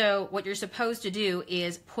 So what you're supposed to do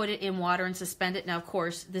is put it in water and suspend it. Now, of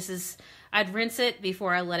course, I'd rinse it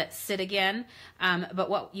before I let it sit again. But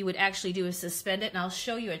what you would actually do is suspend it, and I'll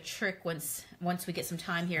show you a trick once we get some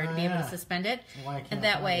time here to be able to suspend it. And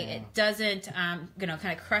that way it doesn't, kind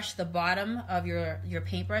of crush the bottom of your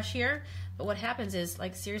paintbrush here. But what happens is,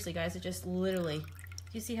 like, seriously, guys, it just literally, do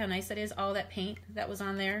you see how nice that is? All that paint that was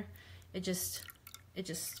on there, it just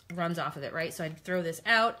runs off of it, right? So I'd throw this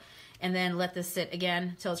out and then let this sit again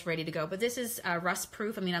until it's ready to go. But this is rust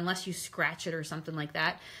proof. I mean, unless you scratch it or something like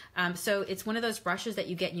that. So it's one of those brushes that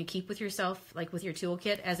you get and you keep with yourself, like with your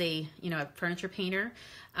toolkit as a furniture painter,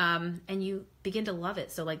 and you begin to love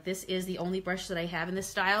it. So like, this is the only brush that I have in this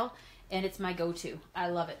style, and it's my go-to. I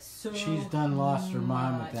love it so She's done lost her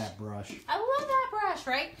mind with that brush. I love that brush,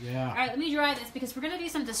 right? Yeah. All right, let me dry this because we're gonna do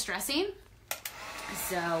some distressing.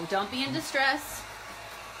 So don't be in distress.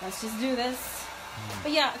 Let's just do this.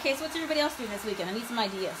 But yeah, okay, so what's everybody else doing this weekend? I need some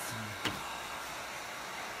ideas.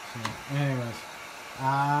 So, anyways,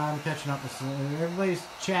 I'm catching up with everybody's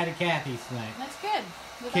chatty Cathy tonight. That's good.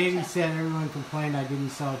 Katie said everyone complained I didn't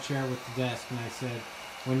sell a chair with the desk, and I said,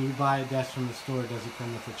 when you buy a desk from the store, does it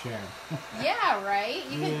come with a chair? Yeah, right?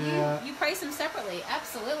 You price them separately.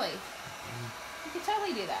 Absolutely. You could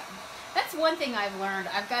totally do that. That's one thing I've learned,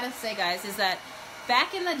 I've got to say, guys, is that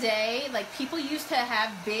back in the day, like, people used to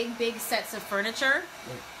have big sets of furniture.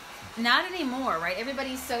 Not anymore, right?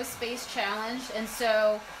 Everybody's so space challenged, and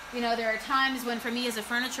so, there are times when, for me as a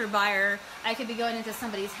furniture buyer, I could be going into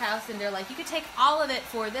somebody's house and they're like, you could take all of it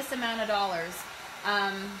for this amount of dollars.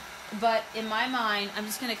 But in my mind, I'm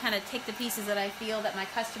just going to kind of take the pieces that I feel that my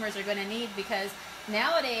customers are going to need, because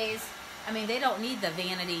nowadays, I mean, they don't need the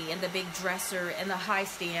vanity and the big dresser and the high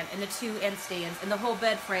stand and the 2 end stands and the whole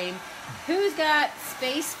bed frame. Who's got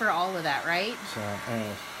space for all of that, right?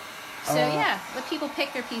 So yeah, let people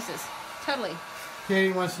pick their pieces. Totally.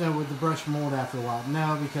 Katie wants to know, would the brush mold after a while?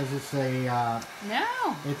 No, because it's a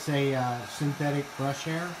it's a synthetic brush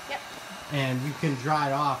hair. Yep. And you can dry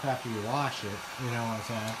it off after you wash it. You know what I'm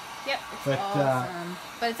saying? Yep. It's awesome.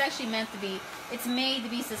 But it's actually meant to be. It's made to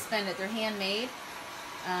be suspended. They're handmade.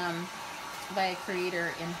 By a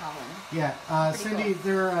creator in Holland. Yeah, Cindy, cool.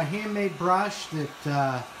 They're a handmade brush that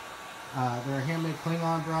they're a handmade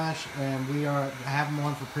Klingon brush, and we have them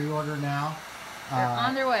on for pre-order now. They're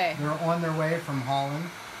on their way. They're on their way from Holland.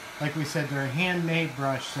 Like we said, they're a handmade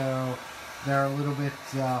brush, so they're a little bit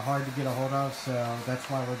hard to get a hold of. So that's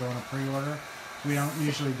why we're doing a pre-order. We don't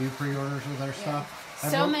usually do pre-orders with our stuff.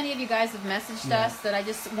 So many of you guys have messaged us that I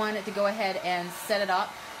just wanted to go ahead and set it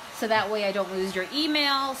up. So that way I don't lose your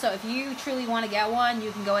email. So if you truly want to get one,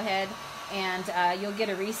 you can go ahead and you'll get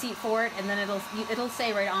a receipt for it, and then it'll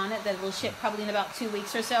say right on it that it'll ship probably in about 2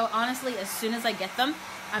 weeks or so. Honestly, as soon as I get them,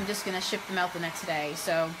 I'm just going to ship them out the next day.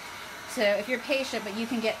 So if you're patient, but you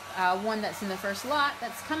can get one that's in the first lot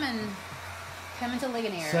that's coming to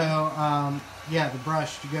Ligonier. So the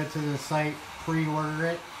brush, you go to the site, pre-order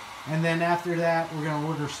it, and then after that we're going to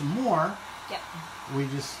order some more. Yep. We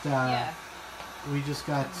just we just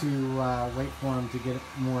got to wait for them to get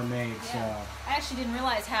more made. Yeah. So I actually didn't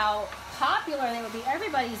realize how popular they would be.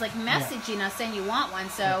 Everybody's like messaging us saying you want one.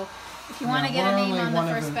 So if you want to get a name on the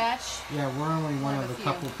first batch. Yeah, we're only one of a the few.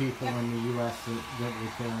 couple people in the U.S. that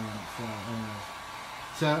was doing it. So, anyways.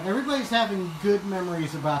 So everybody's having good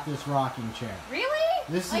memories about this rocking chair. Really?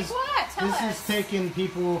 This like is what? Tell us. This is taking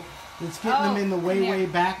people. It's getting them in the way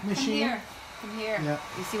back machine. Come here. Yep.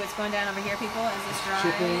 You see what's going down over here, people, as this dries?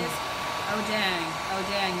 Shipping. Oh, dang. Oh,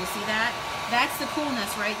 dang. You see that? That's the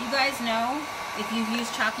coolness, right? You guys know, if you've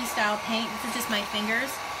used chalky style paint, this is just my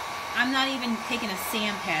fingers. I'm not even taking a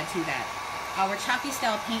sand pad to that. Our chalky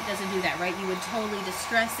style paint doesn't do that, right? You would totally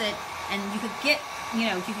distress it, and you could get, you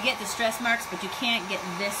could get distress marks, but you can't get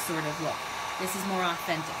this sort of look. This is more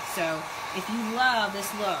authentic. So if you love this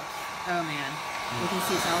look, oh man, you can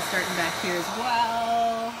see it's all starting back here as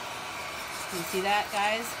well. You see that,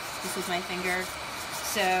 guys? This is my finger.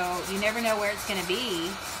 So you never know where it's going to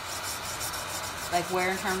be, like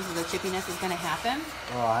where in terms of the chippiness is going to happen.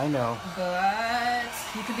 Oh, I know. But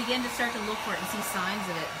you can begin to start to look for it and see signs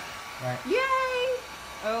of it. Right. Yay!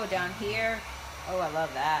 Oh, down here. Oh, I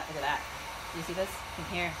love that. Look at that. You see this? From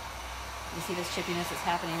here. You see this chippiness that's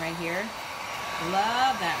happening right here?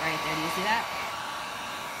 Love that right there. Do you see that?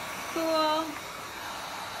 Cool.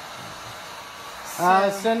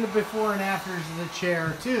 Send the before and afters of the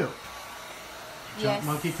chair too. Yes.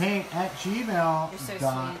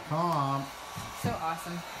 JunkMonkeyPaint@gmail.com. So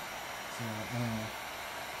awesome. So, anyway.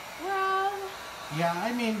 Rob. Yeah,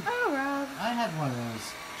 I mean, Oh, Rob. I had one of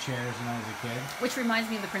those chairs when I was a kid. Which reminds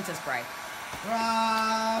me of The Princess Bride.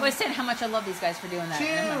 Rob. I was saying how much I love these guys for doing that.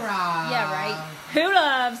 Rob. Yeah, right? Who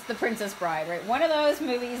loves The Princess Bride, right? One of those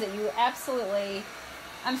movies that you absolutely...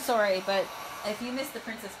 I'm sorry, but if you missed The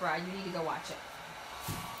Princess Bride, you need to go watch it.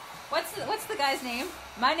 What's the guy's name?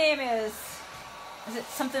 My name is it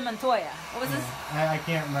something Montoya? What was this? I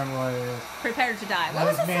can't remember what it is. Prepare to Die. What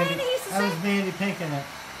was the saying he used to say? That was Mandy Patinkin.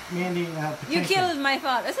 You killed my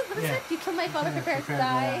father. What is Yeah. it? You killed my father, prepare to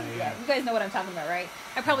die. Yeah. You guys know what I'm talking about, right?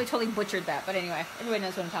 I probably totally butchered that, but anyway, everybody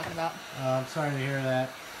knows what I'm talking about. I'm sorry to hear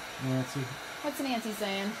that, Nancy. What's Nancy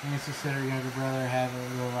saying? Nancy said her younger brother had a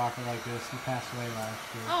little rocker like this. He passed away last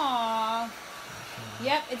year. Aww.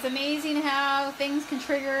 Yep, it's amazing how things can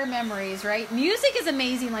trigger memories, right? Music is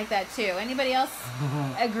amazing like that too. Anybody else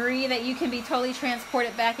agree that you can be totally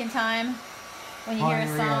transported back in time when you hear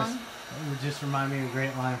a song? It would just remind me of a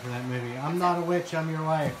great line from that movie. I'm not a witch, I'm your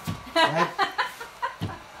wife.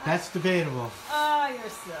 That's debatable. Oh, you're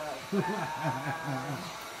so bad.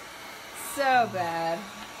 So bad.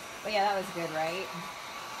 But yeah, that was good, right?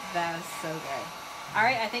 That was so good. All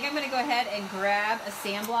right, I think I'm going to go ahead and grab a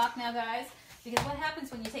sand block now, guys. Because what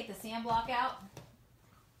happens when you take the sand block out,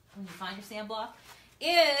 when you find your sand block,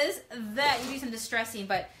 is that you do some distressing,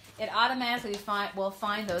 but it automatically will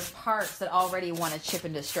find those parts that already want to chip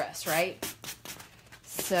and distress, right?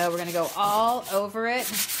 So we're going to go all over it.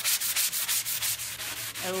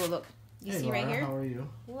 Oh, look. You see Laura, right here? How are you?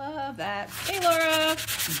 Love that. Hey, Laura.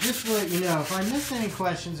 Just to let you know, if I miss any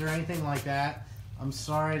questions or anything like that, I'm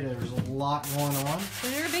sorry. There's a lot going on.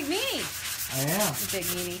 Because you're a big meanie. I am. A big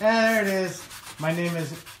meanie. There it is. My name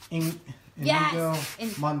is Inigo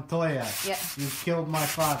Montoya. Yeah. You killed my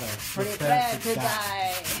father. Prepare to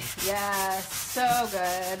die. Yes, so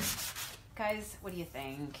good. Guys, what do you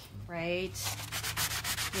think? Right?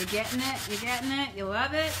 You're getting it? You're getting it? You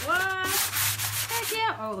love it? What? Heck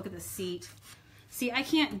yeah. Oh, look at the seat. See, I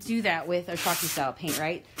can't do that with a chalky style paint,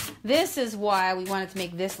 right? This is why we wanted to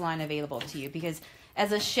make this line available to you, because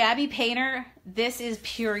as a shabby painter, this is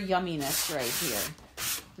pure yumminess right here.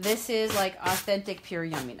 This is like authentic pure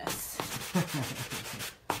yumminess.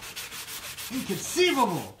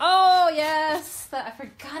 Inconceivable! Oh, yes. I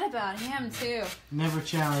forgot about him, too. Never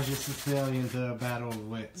challenge a Sicilian to a battle of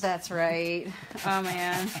wits. That's right. Oh,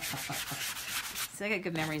 man. So I got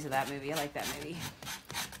good memories of that movie. I like that movie.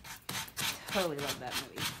 Totally love that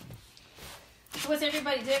movie. So did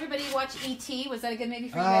everybody watch E.T.? Was that a good movie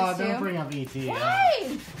for you guys, too? Don't bring up E.T.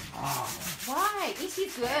 Why? Oh. Why?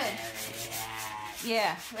 E.T.'s good.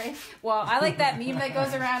 Yeah, right? Well, I like that meme that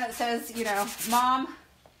goes around that says, Mom,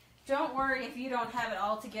 don't worry if you don't have it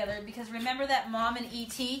all together, because remember that mom in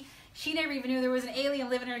E.T.? She never even knew there was an alien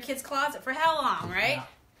living in her kid's closet for how long, right?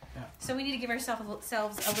 Yeah. So we need to give ourselves a little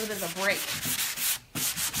bit of a break.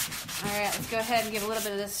 All right, let's go ahead and give a little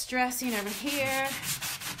bit of this stressing over here.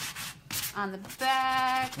 On the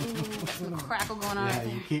back. Ooh, got some crackle going on right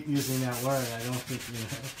there. You keep using that word. I don't think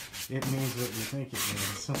it means what you think it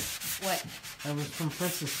means. What? That was from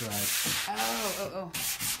Princess Bride. Oh.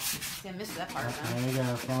 See, I missed that part. There you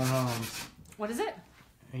go, Phone Homes. What is it?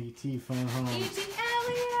 E.T. Phone Homes. E.T.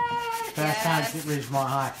 Elliott! Fast Times at Ridgemont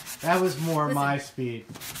High. That was more my speed.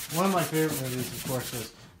 One of my favorite movies, of course,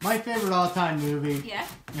 was my favorite all-time movie. Yeah.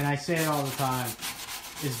 And I say it all the time.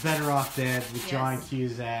 Is Better Off Dead with John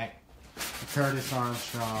Cusack, Curtis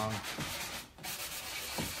Armstrong.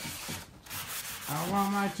 I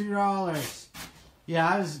want my $2.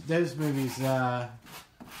 Yeah, those movies.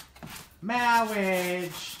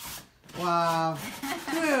 Marriage. Wow.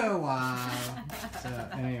 Wow. So,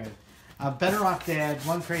 anyway. Better Off Dead,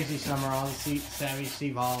 One Crazy Summer, All the Savage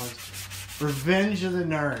Steve Holland's. Revenge of the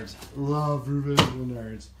Nerds. Love Revenge of the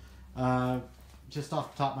Nerds. Just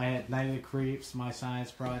off the top of my head, Night of the Creeps, My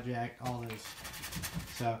Science Project, all those.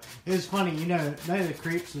 So, it was funny. You know, Night of the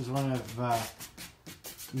Creeps was one of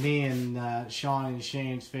me and Sean and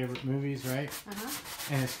Shane's favorite movies, right? Uh-huh.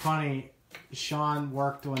 And it's funny, Sean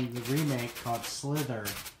worked on the remake called Slither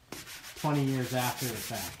 20 years after the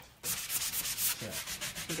fact. So.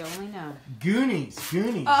 You only know. Goonies. Oh,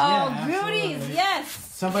 yeah, Goonies, absolutely. yes.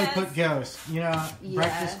 Somebody put Ghost. You know,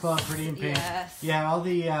 Breakfast Club, Pretty in Pink. Yes. Yeah, all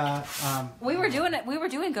the. We were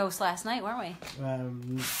doing Ghost last night, weren't we?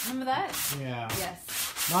 Remember that? Yeah.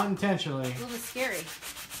 Yes. Not intentionally. A little bit scary.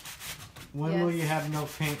 When will you have milk,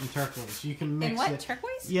 paint, and turquoise? You can mix in what? it.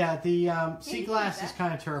 Turquoise? Yeah, the sea glass is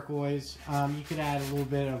kind of turquoise. You could add a little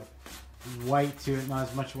bit of white to it, not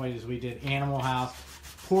as much white as we did. Animal House.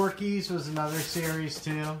 Porky's was another series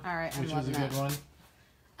too. All right, which was a good one.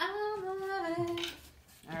 I'm loving it.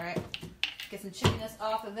 All right, get some chipiness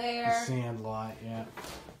off of there. The Sandlot, yeah.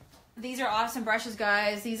 These are awesome brushes,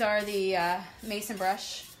 guys. These are the Mason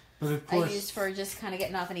brush. But of course, I used for just kind of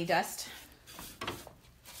getting off any dust.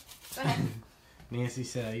 Go ahead. Nancy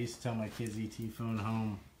said I used to tell my kids ET phone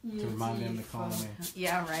home to remind them to call me.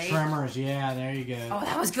 Yeah, right. Tremors, yeah, there you go. Oh,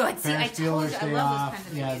 that was good. See, I told you, I love those kinds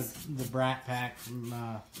of movies. The Brat Pack from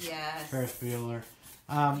yes. Ferris Bueller.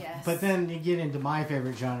 Yes. But then you get into my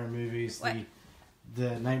favorite genre movies,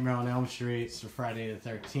 the Nightmare on Elm Street, the Friday the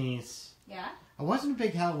 13th. Yeah. I wasn't a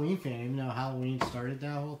big Halloween fan, even though Halloween started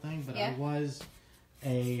that whole thing, but I was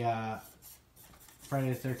a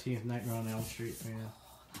Friday the 13th, Nightmare on Elm Street fan.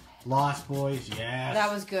 Lost Boys, yes.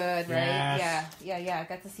 That was good, right? Yes. Yeah. I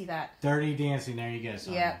got to see that. Dirty Dancing, there you go.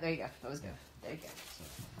 Sonia. Yeah, there you go. That was good. There you go.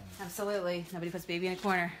 Absolutely. Nobody puts baby in a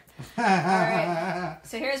corner. All right.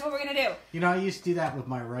 So here's what we're going to do. You know, I used to do that with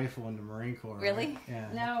my rifle in the Marine Corps. Really? Right?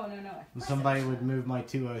 Yeah. No. When somebody would move my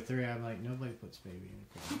 203, I'm like, nobody puts baby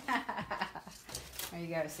in a corner. There you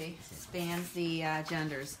go. See? Spans the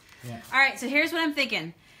genders. Yeah. All right. So here's what I'm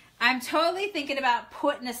thinking. I'm totally thinking about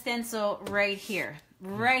putting a stencil right here.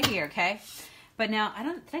 Right here, okay? But now,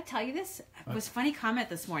 did I tell you this? It was a funny comment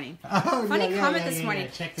this morning. Oh, funny comment this morning.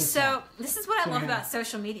 Check this so, out. this is what I love about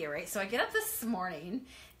social media, right? So, I get up this morning,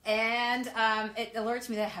 and it alerts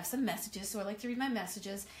me that I have some messages, so I like to read my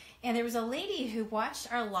messages. And there was a lady who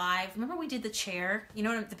watched our live. Remember we did the chair? You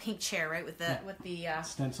know, the pink chair, right? With the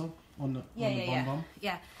stencil on the bum.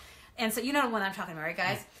 Yeah. And so, you know the one I'm talking about, right,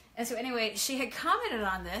 guys? Yeah. And so, anyway, she had commented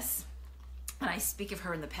on this. And I speak of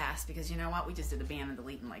her in the past because you know what? We just did a ban and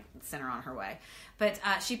delete and like sent her on her way. But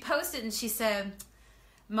she posted and she said,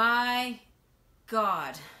 "My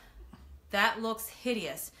God, that looks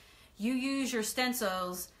hideous. You use your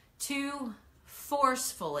stencils too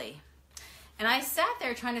forcefully." And I sat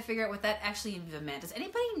there trying to figure out what that actually even meant. Does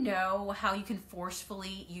anybody know how you can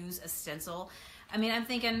forcefully use a stencil? I mean, I'm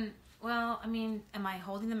thinking, well, I mean, am I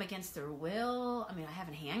holding them against their will? I mean, I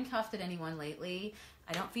haven't handcuffed at anyone lately.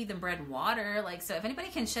 I don't feed them bread and water. Like, so if anybody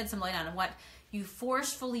can shed some light on what you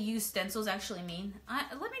forcefully use stencils actually mean,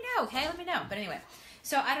 let me know, okay? Let me know. But anyway,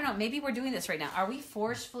 so I don't know. Maybe we're doing this right now. Are we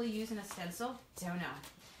forcefully using a stencil? Don't know.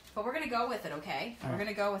 But we're going to go with it, okay? We're going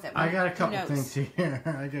to go with it. I got a couple things here.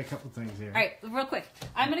 All right, real quick.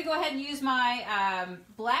 I'm going to go ahead and use my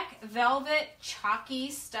black velvet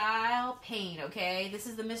chalky style paint, okay? This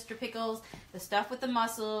is the Mr. Pickles, the stuff with the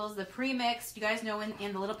muscles, the pre-mix. You guys know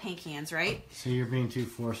in the little paint cans, right? So you're being too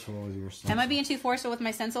forceful with your stencil. Am I being too forceful with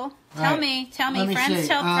my stencil? Tell me. Friends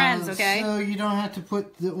tell friends, okay? So you don't have to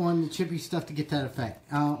put on the chippy stuff to get that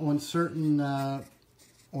effect.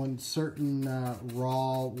 On certain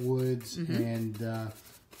raw woods and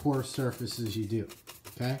poor surfaces you do.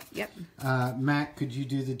 Okay? Yep. Matt, could you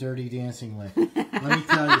do the Dirty Dancing lick? Let me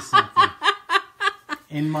tell you something.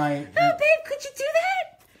 Oh, babe, could you do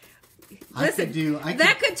that? Listen,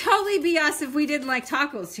 that could totally be us if we didn't like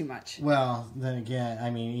tacos too much. Well, then again,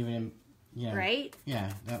 I mean, even, right? Yeah,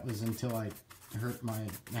 that was until I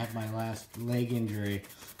had my last leg injury.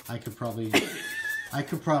 I could probably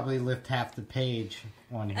lift half the page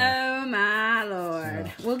on here. Oh my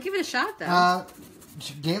Lord! So, we'll give it a shot though.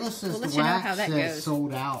 Gayla says the wax says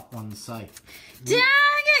sold out on the site. Dang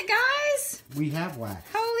it, guys. We have wax.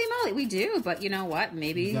 Holy moly, we do. But you know what?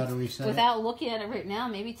 Maybe You gotta reset without looking at it right now,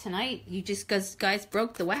 maybe tonight you just guys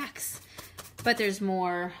broke the wax. But there's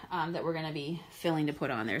more that we're going to be filling to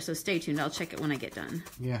put on there. So stay tuned. I'll check it when I get done.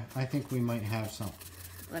 Yeah, I think we might have some.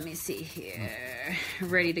 Let me see here.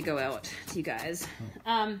 Ready to go out to you guys.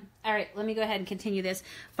 All right, let me go ahead and continue this.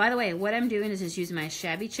 By the way, what I'm doing is just using my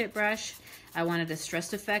shabby chip brush. I want a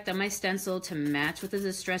distressed effect on my stencil to match with the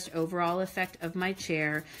distressed overall effect of my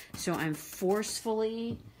chair. So I'm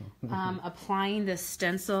forcefully applying the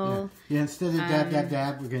stencil. Yeah, instead of dab, dab,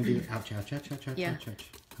 dab, we're going to do ouch, ouch, ouch, ouch, ouch, Yeah. ouch, ouch.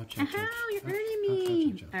 Ow, you're hurting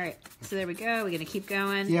me. All right, so there we go. We're going to keep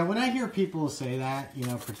going. Yeah, when I hear people say that, you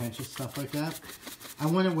know, pretentious stuff like that, I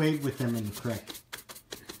want to wade with them in the creek.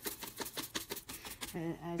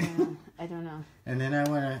 I don't know. I don't know. And then I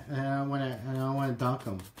want to dunk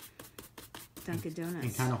them. Dunkin' Donuts.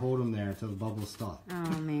 And kind of hold them there until the bubbles stop.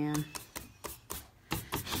 Oh, man.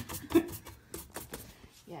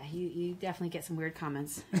 Yeah, you definitely get some weird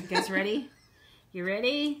comments. You guys ready? You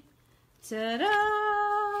ready? Ta-da!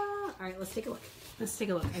 All right, let's take a look. Let's take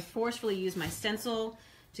a look. I forcefully use my stencil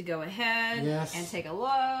to go ahead and take a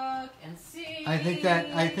look and see. I think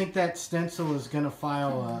that stencil is going to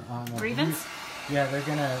file on a grievance. Yeah, they're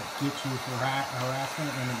going to get you for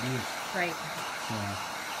harassment and abuse. Right. So,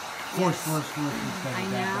 force. I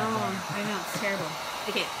know. It's terrible.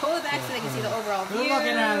 Okay, pull it back so they can see the overall view. They're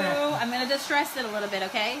looking at it. I'm going to distress it a little bit,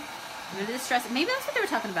 okay? I'm going to distress it. Maybe that's what they were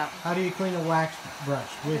talking about. How do you clean a wax brush?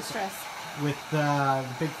 With the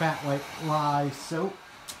big fat white lye soap.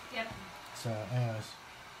 Yep. So, anyways.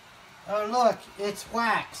 Oh, look, it's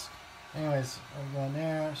wax. Anyways, I'm going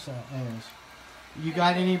there. So, anyways. You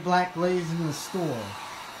got any black glaze in the store?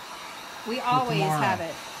 We always have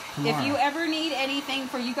it. Tomorrow. If you ever need anything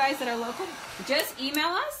for you guys that are local, just email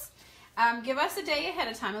us. Give us a day ahead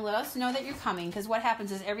of time and let us know that you're coming. Because what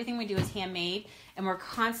happens is everything we do is handmade, and we're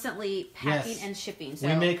constantly packing and shipping. So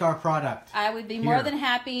we make our product. I would be more than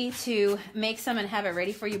happy to make some and have it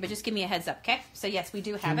ready for you, but just give me a heads up, okay? So yes, we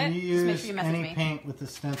do have it. Just make sure you message me. Can you use any paint with the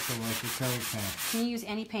stencil like acrylic paint? Can you use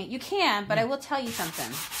any paint? You can, but I will tell you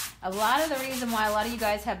something. A lot of the reason why a lot of you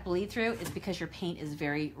guys have bleed through is because your paint is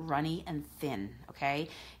very runny and thin, okay?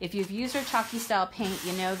 If you've used our chalky style paint,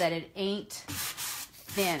 you know that it ain't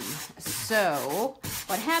thin. So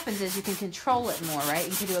what happens is you can control it more, right?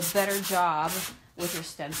 You can do a better job with your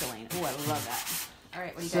stenciling. Oh, I love that. All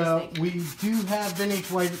right, what do you guys think? So we do have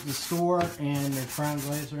vintage white at the store, and it's brown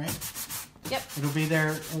glaze, right? Yep. It'll be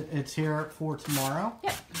there. It's here for tomorrow.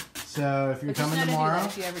 Yep. So if you're coming tomorrow,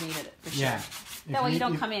 if you ever needed it, for sure. Yeah. That way you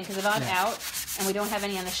don't come in, because if I'm out and we don't have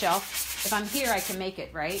any on the shelf, if I'm here, I can make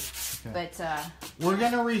it, right? Okay. But we're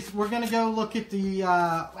gonna go look at the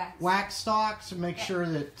wax stocks and make sure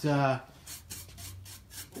that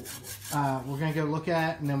we're gonna go look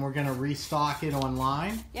at it, and then we're gonna restock it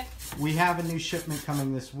online. Yep. We have a new shipment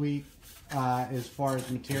coming this week as far as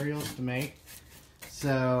materials to make,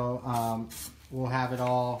 so we'll have it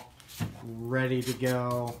all ready to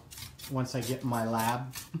go once I get in my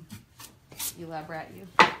lab. You lab rat, you.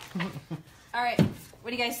 All right.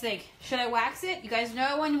 What do you guys think? Should I wax it? You guys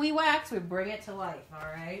know when we wax, we bring it to life, all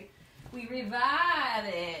right? We revive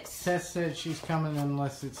it. Tess said she's coming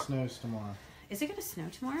unless it snows tomorrow. Is it going to snow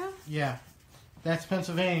tomorrow? Yeah. That's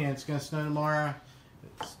Pennsylvania. It's going to snow tomorrow.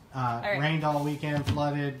 It's, right. Rained all weekend,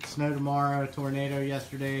 flooded, snow tomorrow, tornado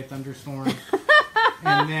yesterday, thunderstorm.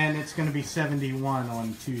 And then it's going to be 71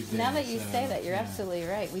 on Tuesday. Now that you say that, you're absolutely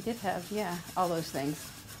right. We did have, all those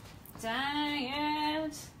things.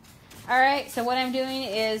 Diet. All right, so what I'm doing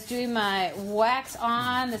is doing my wax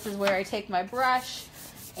on. This is where I take my brush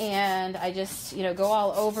and I just, go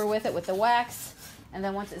all over with it with the wax. And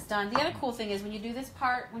then once it's done, the other cool thing is when you do this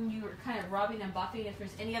part, when you're kind of rubbing and buffing, if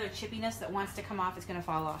there's any other chippiness that wants to come off, it's going to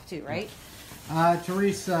fall off too, right?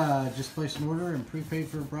 Teresa just placed an order and prepaid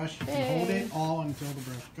for a brush. You can hold it all until the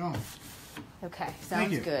brush goes. Okay,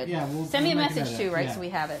 sounds good. Yeah, send me a message too, right? Yeah. So we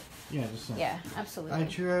have it. Yeah, just send. Yeah, absolutely. I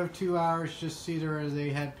drove 2 hours just to see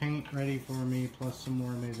they had paint ready for me, plus some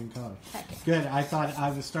more amazing colors. Good. I thought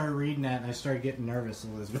I started reading that and I started getting nervous,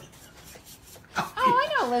 Elizabeth. Oh, I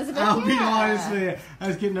know, Elizabeth. I'll be honest with you. I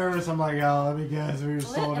was getting nervous. I'm like, let me guess, we were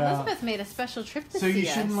sold out. Elizabeth made a special trip to see us. So you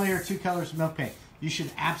shouldn't layer 2 colors of milk paint. You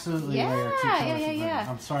should absolutely layer 2 colors of milk.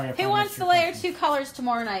 I'm sorry. Who wants to layer 2 colors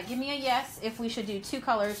tomorrow night? Give me a yes if we should do 2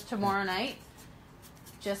 colors tomorrow night.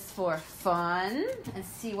 Just for fun and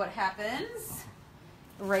see what happens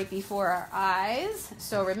right before our eyes.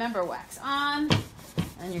 So remember, wax on,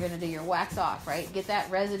 and you're going to do your wax off, right? Get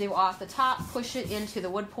that residue off the top, push it into the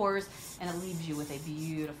wood pores, and it leaves you with a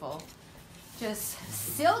beautiful, just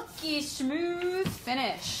silky smooth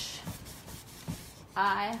finish.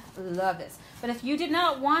 I love this. But if you did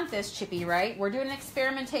not want this chippy, right? We're doing an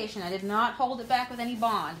experimentation. I did not hold it back with any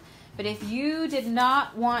bond. But if you did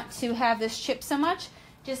not want to have this chip so much,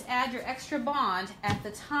 just add your extra bond at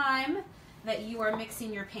the time that you are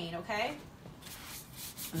mixing your paint, okay?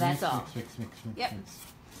 That's all. Mix. Yep. Mix.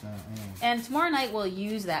 So, anyway. And tomorrow night we'll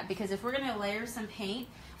use that because if we're going to layer some paint,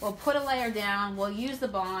 we'll put a layer down, we'll use the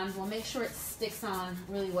bond, we'll make sure it sticks on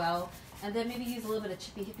really well, and then maybe use a little bit of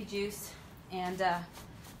chippy hippie juice and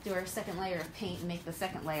do our second layer of paint and make the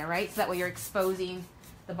second layer, right? So that way you're exposing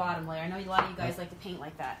the bottom layer. I know a lot of you guys like to paint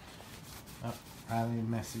like that. Oh, Riley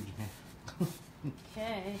messaged me.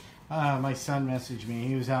 Okay. My son messaged me.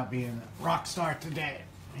 He was out being a rock star today.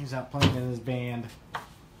 He's out playing in his band.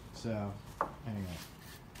 So, anyway.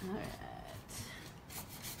 All right.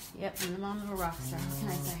 Yep, I'm the mom of a rock star. What can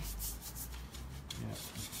I say? Yeah.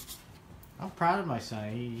 I'm proud of my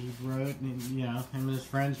son. He wrote, you know, him and his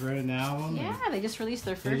friends wrote an album. Yeah, they just released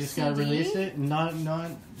their first They just CD. got released it. And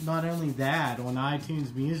not only that, on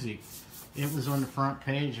iTunes Music, it was on the front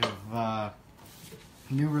page of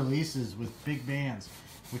new releases with big bands,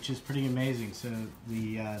 which is pretty amazing. So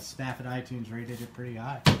the staff at iTunes rated it pretty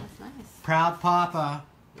high. That's nice. Proud papa,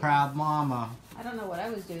 proud mama. I don't know what I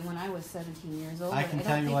was doing when I was 17 years old. I can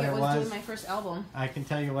tell you what it was. I was doing my first album. I can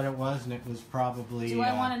tell you what it was, and it was probably... Do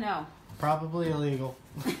I want to know? Probably illegal.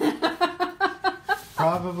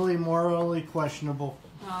 Probably morally questionable.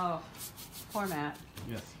 Oh, poor Matt.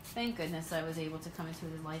 Yes. Thank goodness I was able to come into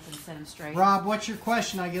his life and set him straight. Rob, what's your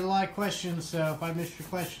question? I get a lot of questions, so if I missed your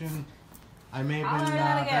question, I may have been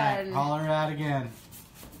back. Holler it out again.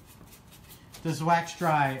 Does wax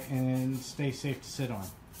dry and stay safe to sit on?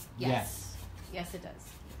 Yes. Yes, it does.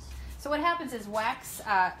 So what happens is wax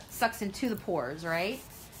sucks into the pores, right?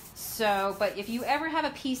 So, but if you ever have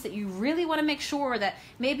a piece that you really want to make sure that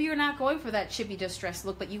maybe you're not going for that chippy distressed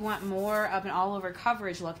look, but you want more of an all-over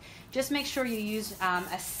coverage look, just make sure you use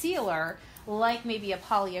a sealer like maybe a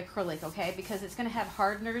polyacrylic, okay? Because it's going to have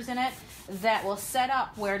hardeners in it that will set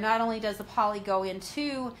up where not only does the poly go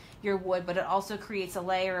into your wood, but it also creates a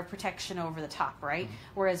layer of protection over the top, right?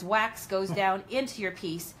 Whereas wax goes down into your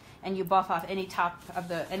piece and you buff off any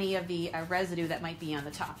of the residue that might be on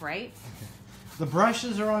the top, right? Okay. The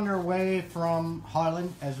brushes are on their way from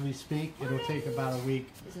Harlan as we speak. It'll take about a week.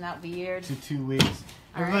 Isn't that weird? To 2 weeks.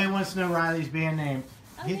 Everybody wants to know Riley's band name.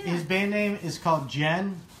 Oh, his band name is called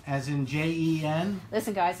Jen, as in Jen.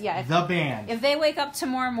 Listen, guys, yeah. The band. If they wake up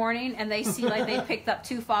tomorrow morning and they see like they picked up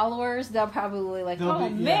 2 followers, they'll probably like, They'll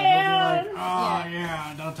man. be like, oh,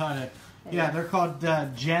 yeah, don't touch it. Yeah, they're called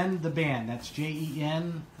Jen, the band. That's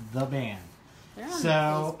Jen, the band. They're on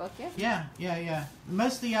Facebook, yeah. Yeah.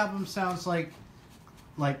 Most of the album sounds like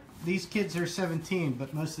these kids are 17,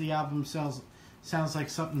 but most of the album sounds like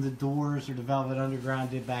something the Doors or the Velvet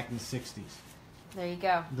Underground did back in the 60s. There you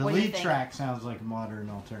go. The lead track sounds like a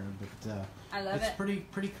modern alternative, but I love it's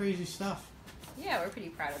pretty crazy stuff. Yeah, we're pretty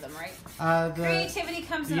proud of them, right? Creativity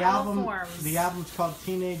comes in all forms. The album's called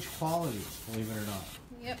Teenage Qualities, believe it or not.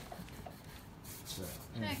 Yep. So,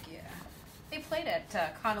 Heck yeah. They played at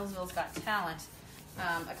Connellsville's Got Talent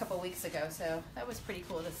a couple weeks ago, so that was pretty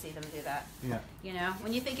cool to see them do that. Yeah. You know,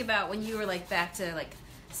 when you think about when you were like back to like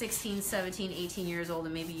 16, 17, 18 years old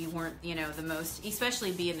and maybe you weren't, you know, the most,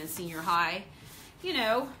 especially being in senior high, you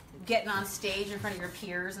know, getting on stage in front of your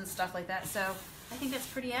peers and stuff like that. So I think that's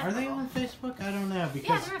pretty admirable. Are they on Facebook? I don't know. Because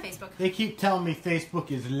yeah, they're on Facebook. They keep telling me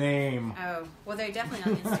Facebook is lame. Oh, well, they're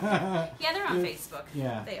definitely on Instagram. Yeah, they're on Facebook.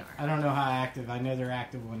 Yeah. They are. I don't know how active. I know they're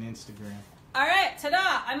active on Instagram. All right,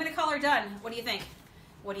 ta-da! I'm going to call her done. What do you think?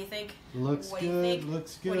 What do you think? Looks good.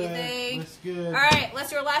 Looks good. What do you think? Looks good. All right,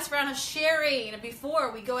 let's do our last round of sharing.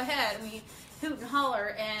 Before we go ahead and we hoot and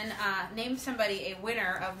holler and name somebody a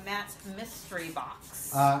winner of Matt's mystery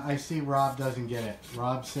box. I see Rob doesn't get it.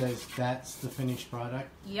 Rob says that's the finished product.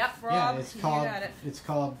 Yep, Rob. Yeah, it's called. You got it. It's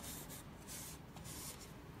called.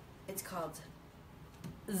 It's called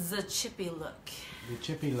the Chippy Look. The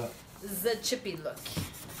Chippy Look. The Chippy Look.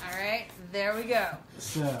 All right, there we go.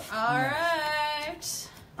 So. All right.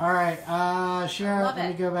 All right, Sharon, let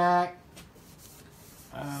me go back.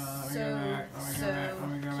 Let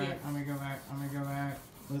me go back.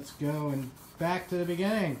 Let's go and back to the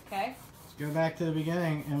beginning. Okay. Let's go back to the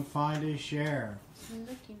beginning and find a share.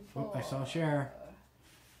 Looking for. Oh, I saw share.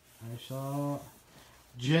 I saw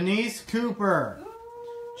Janice Cooper. Ooh.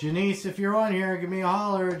 Janice, if you're on here, give me a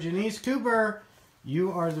holler. Janice Cooper,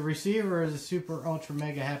 you are the receiver of the Super Ultra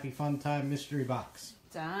Mega Happy Fun Time Mystery Box.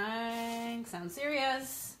 Dang, sounds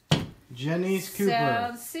serious. Janice Cooper.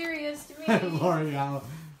 Sounds serious to me. Lori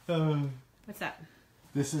Allen. What's that?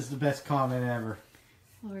 This is the best comment ever.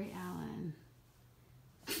 Lori Allen.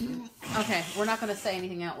 Okay, we're not going to say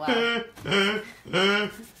anything out loud.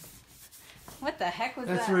 What the heck was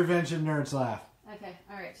that? That's the Revenge of Nerds laugh. Okay,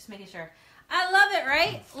 all right, just making sure. I love it,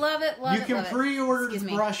 right? Love it, love it, You can pre-order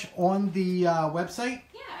the brush on the website.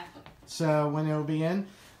 Yeah. So when it'll be in.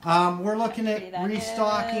 We're looking at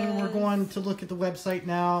restocking. We're going to look at the website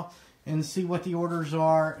now and see what the orders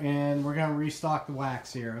are. And we're going to restock the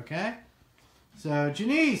wax here, okay? So,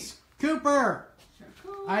 Janice, Cooper,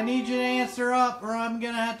 I need you to answer up or I'm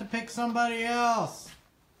going to have to pick somebody else.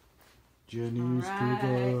 Janice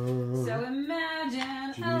Cooper. So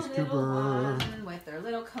imagine Janice a little Cooper. one with their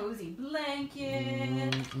little cozy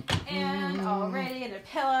blanket and already in a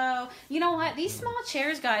pillow. You know what? These small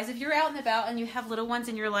chairs, guys, if you're out and about and you have little ones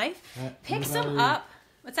in your life, pick some up.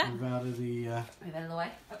 What's that? Move out of the... Move out of the way.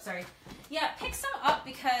 Oh, sorry. Yeah, pick some up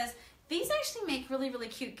because these actually make really, really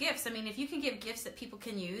cute gifts. I mean, if you can give gifts that people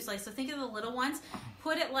can use, like, so think of the little ones,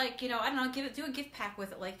 put it like, you know, I don't know, do a gift pack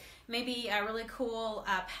with it, like maybe a really cool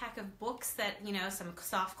pack of books that, you know, some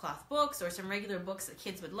soft cloth books or some regular books that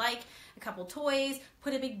kids would like, a couple toys,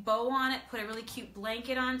 put a big bow on it, put a really cute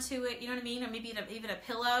blanket onto it, you know what I mean, or maybe even a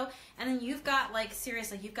pillow, and then you've got, like,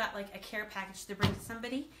 seriously, you've got, like, a care package to bring to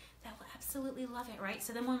somebody that will absolutely love it, right?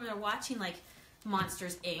 So then when they're watching, like,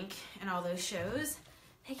 Monsters, Inc. and all those shows,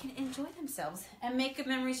 they can enjoy themselves and make good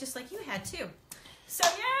memories just like you had too. So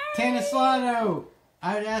yay! Tanislato,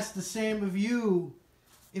 I'd ask the same of you.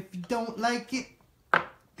 If you don't like it,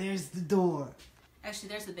 there's the door. Actually,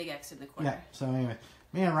 there's the big X in the corner. Yeah, so anyway.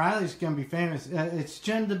 Man, Riley's going to be famous. It's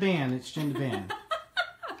Jen the Band. It's Jen the Band.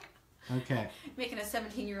 Okay. Making a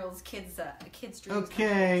 17-year-old's kid's dreams.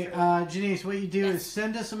 Okay, Janice, what you do is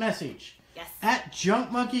send us a message. Yes. At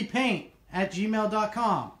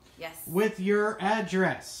junkmonkeypaint@gmail.com. Yes. With your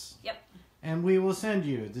address. Yep. And we will send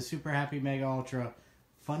you the Super Happy Mega Ultra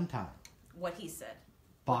Fun Time. What he said.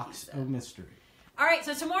 Box of Mystery. All right,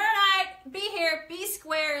 so tomorrow night, be here, be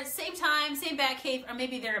square, same time, same Batcave, or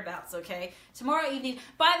maybe thereabouts, okay? Tomorrow evening.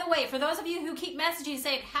 By the way, for those of you who keep messaging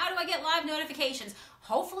saying, how do I get live notifications?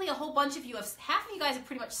 Hopefully a whole bunch of you, half of you guys have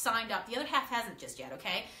pretty much signed up. The other half hasn't just yet,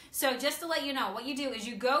 okay? So just to let you know, what you do is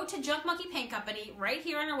you go to Junk Monkey Paint Company right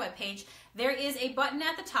here on our webpage. There is a button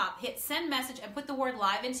at the top. Hit send message and put the word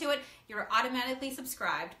live into it. You're automatically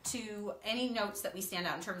subscribed to any notes that we send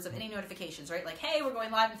out in terms of any notifications, right? Like, hey, we're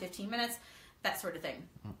going live in 15 minutes. That sort of thing.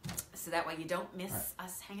 So that way you don't miss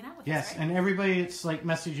us hanging out with us, right? And everybody it's like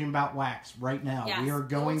messaging about wax right now. Yes, we are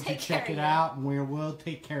going to check it out and we will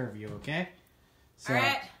take care of you, okay? So, all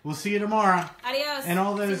right. We'll see you tomorrow. Adios. And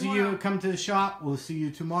all those of you who come to the shop, we'll see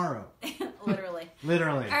you tomorrow. Literally.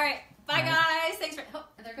 Literally. All right. Bye, guys. Thanks for... Oh,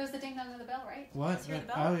 and there goes the ding-dong of the bell, right? What? The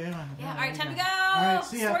bell? Oh, yeah. Yeah. All right, time to go. All right,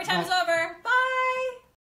 see ya. Story time's over.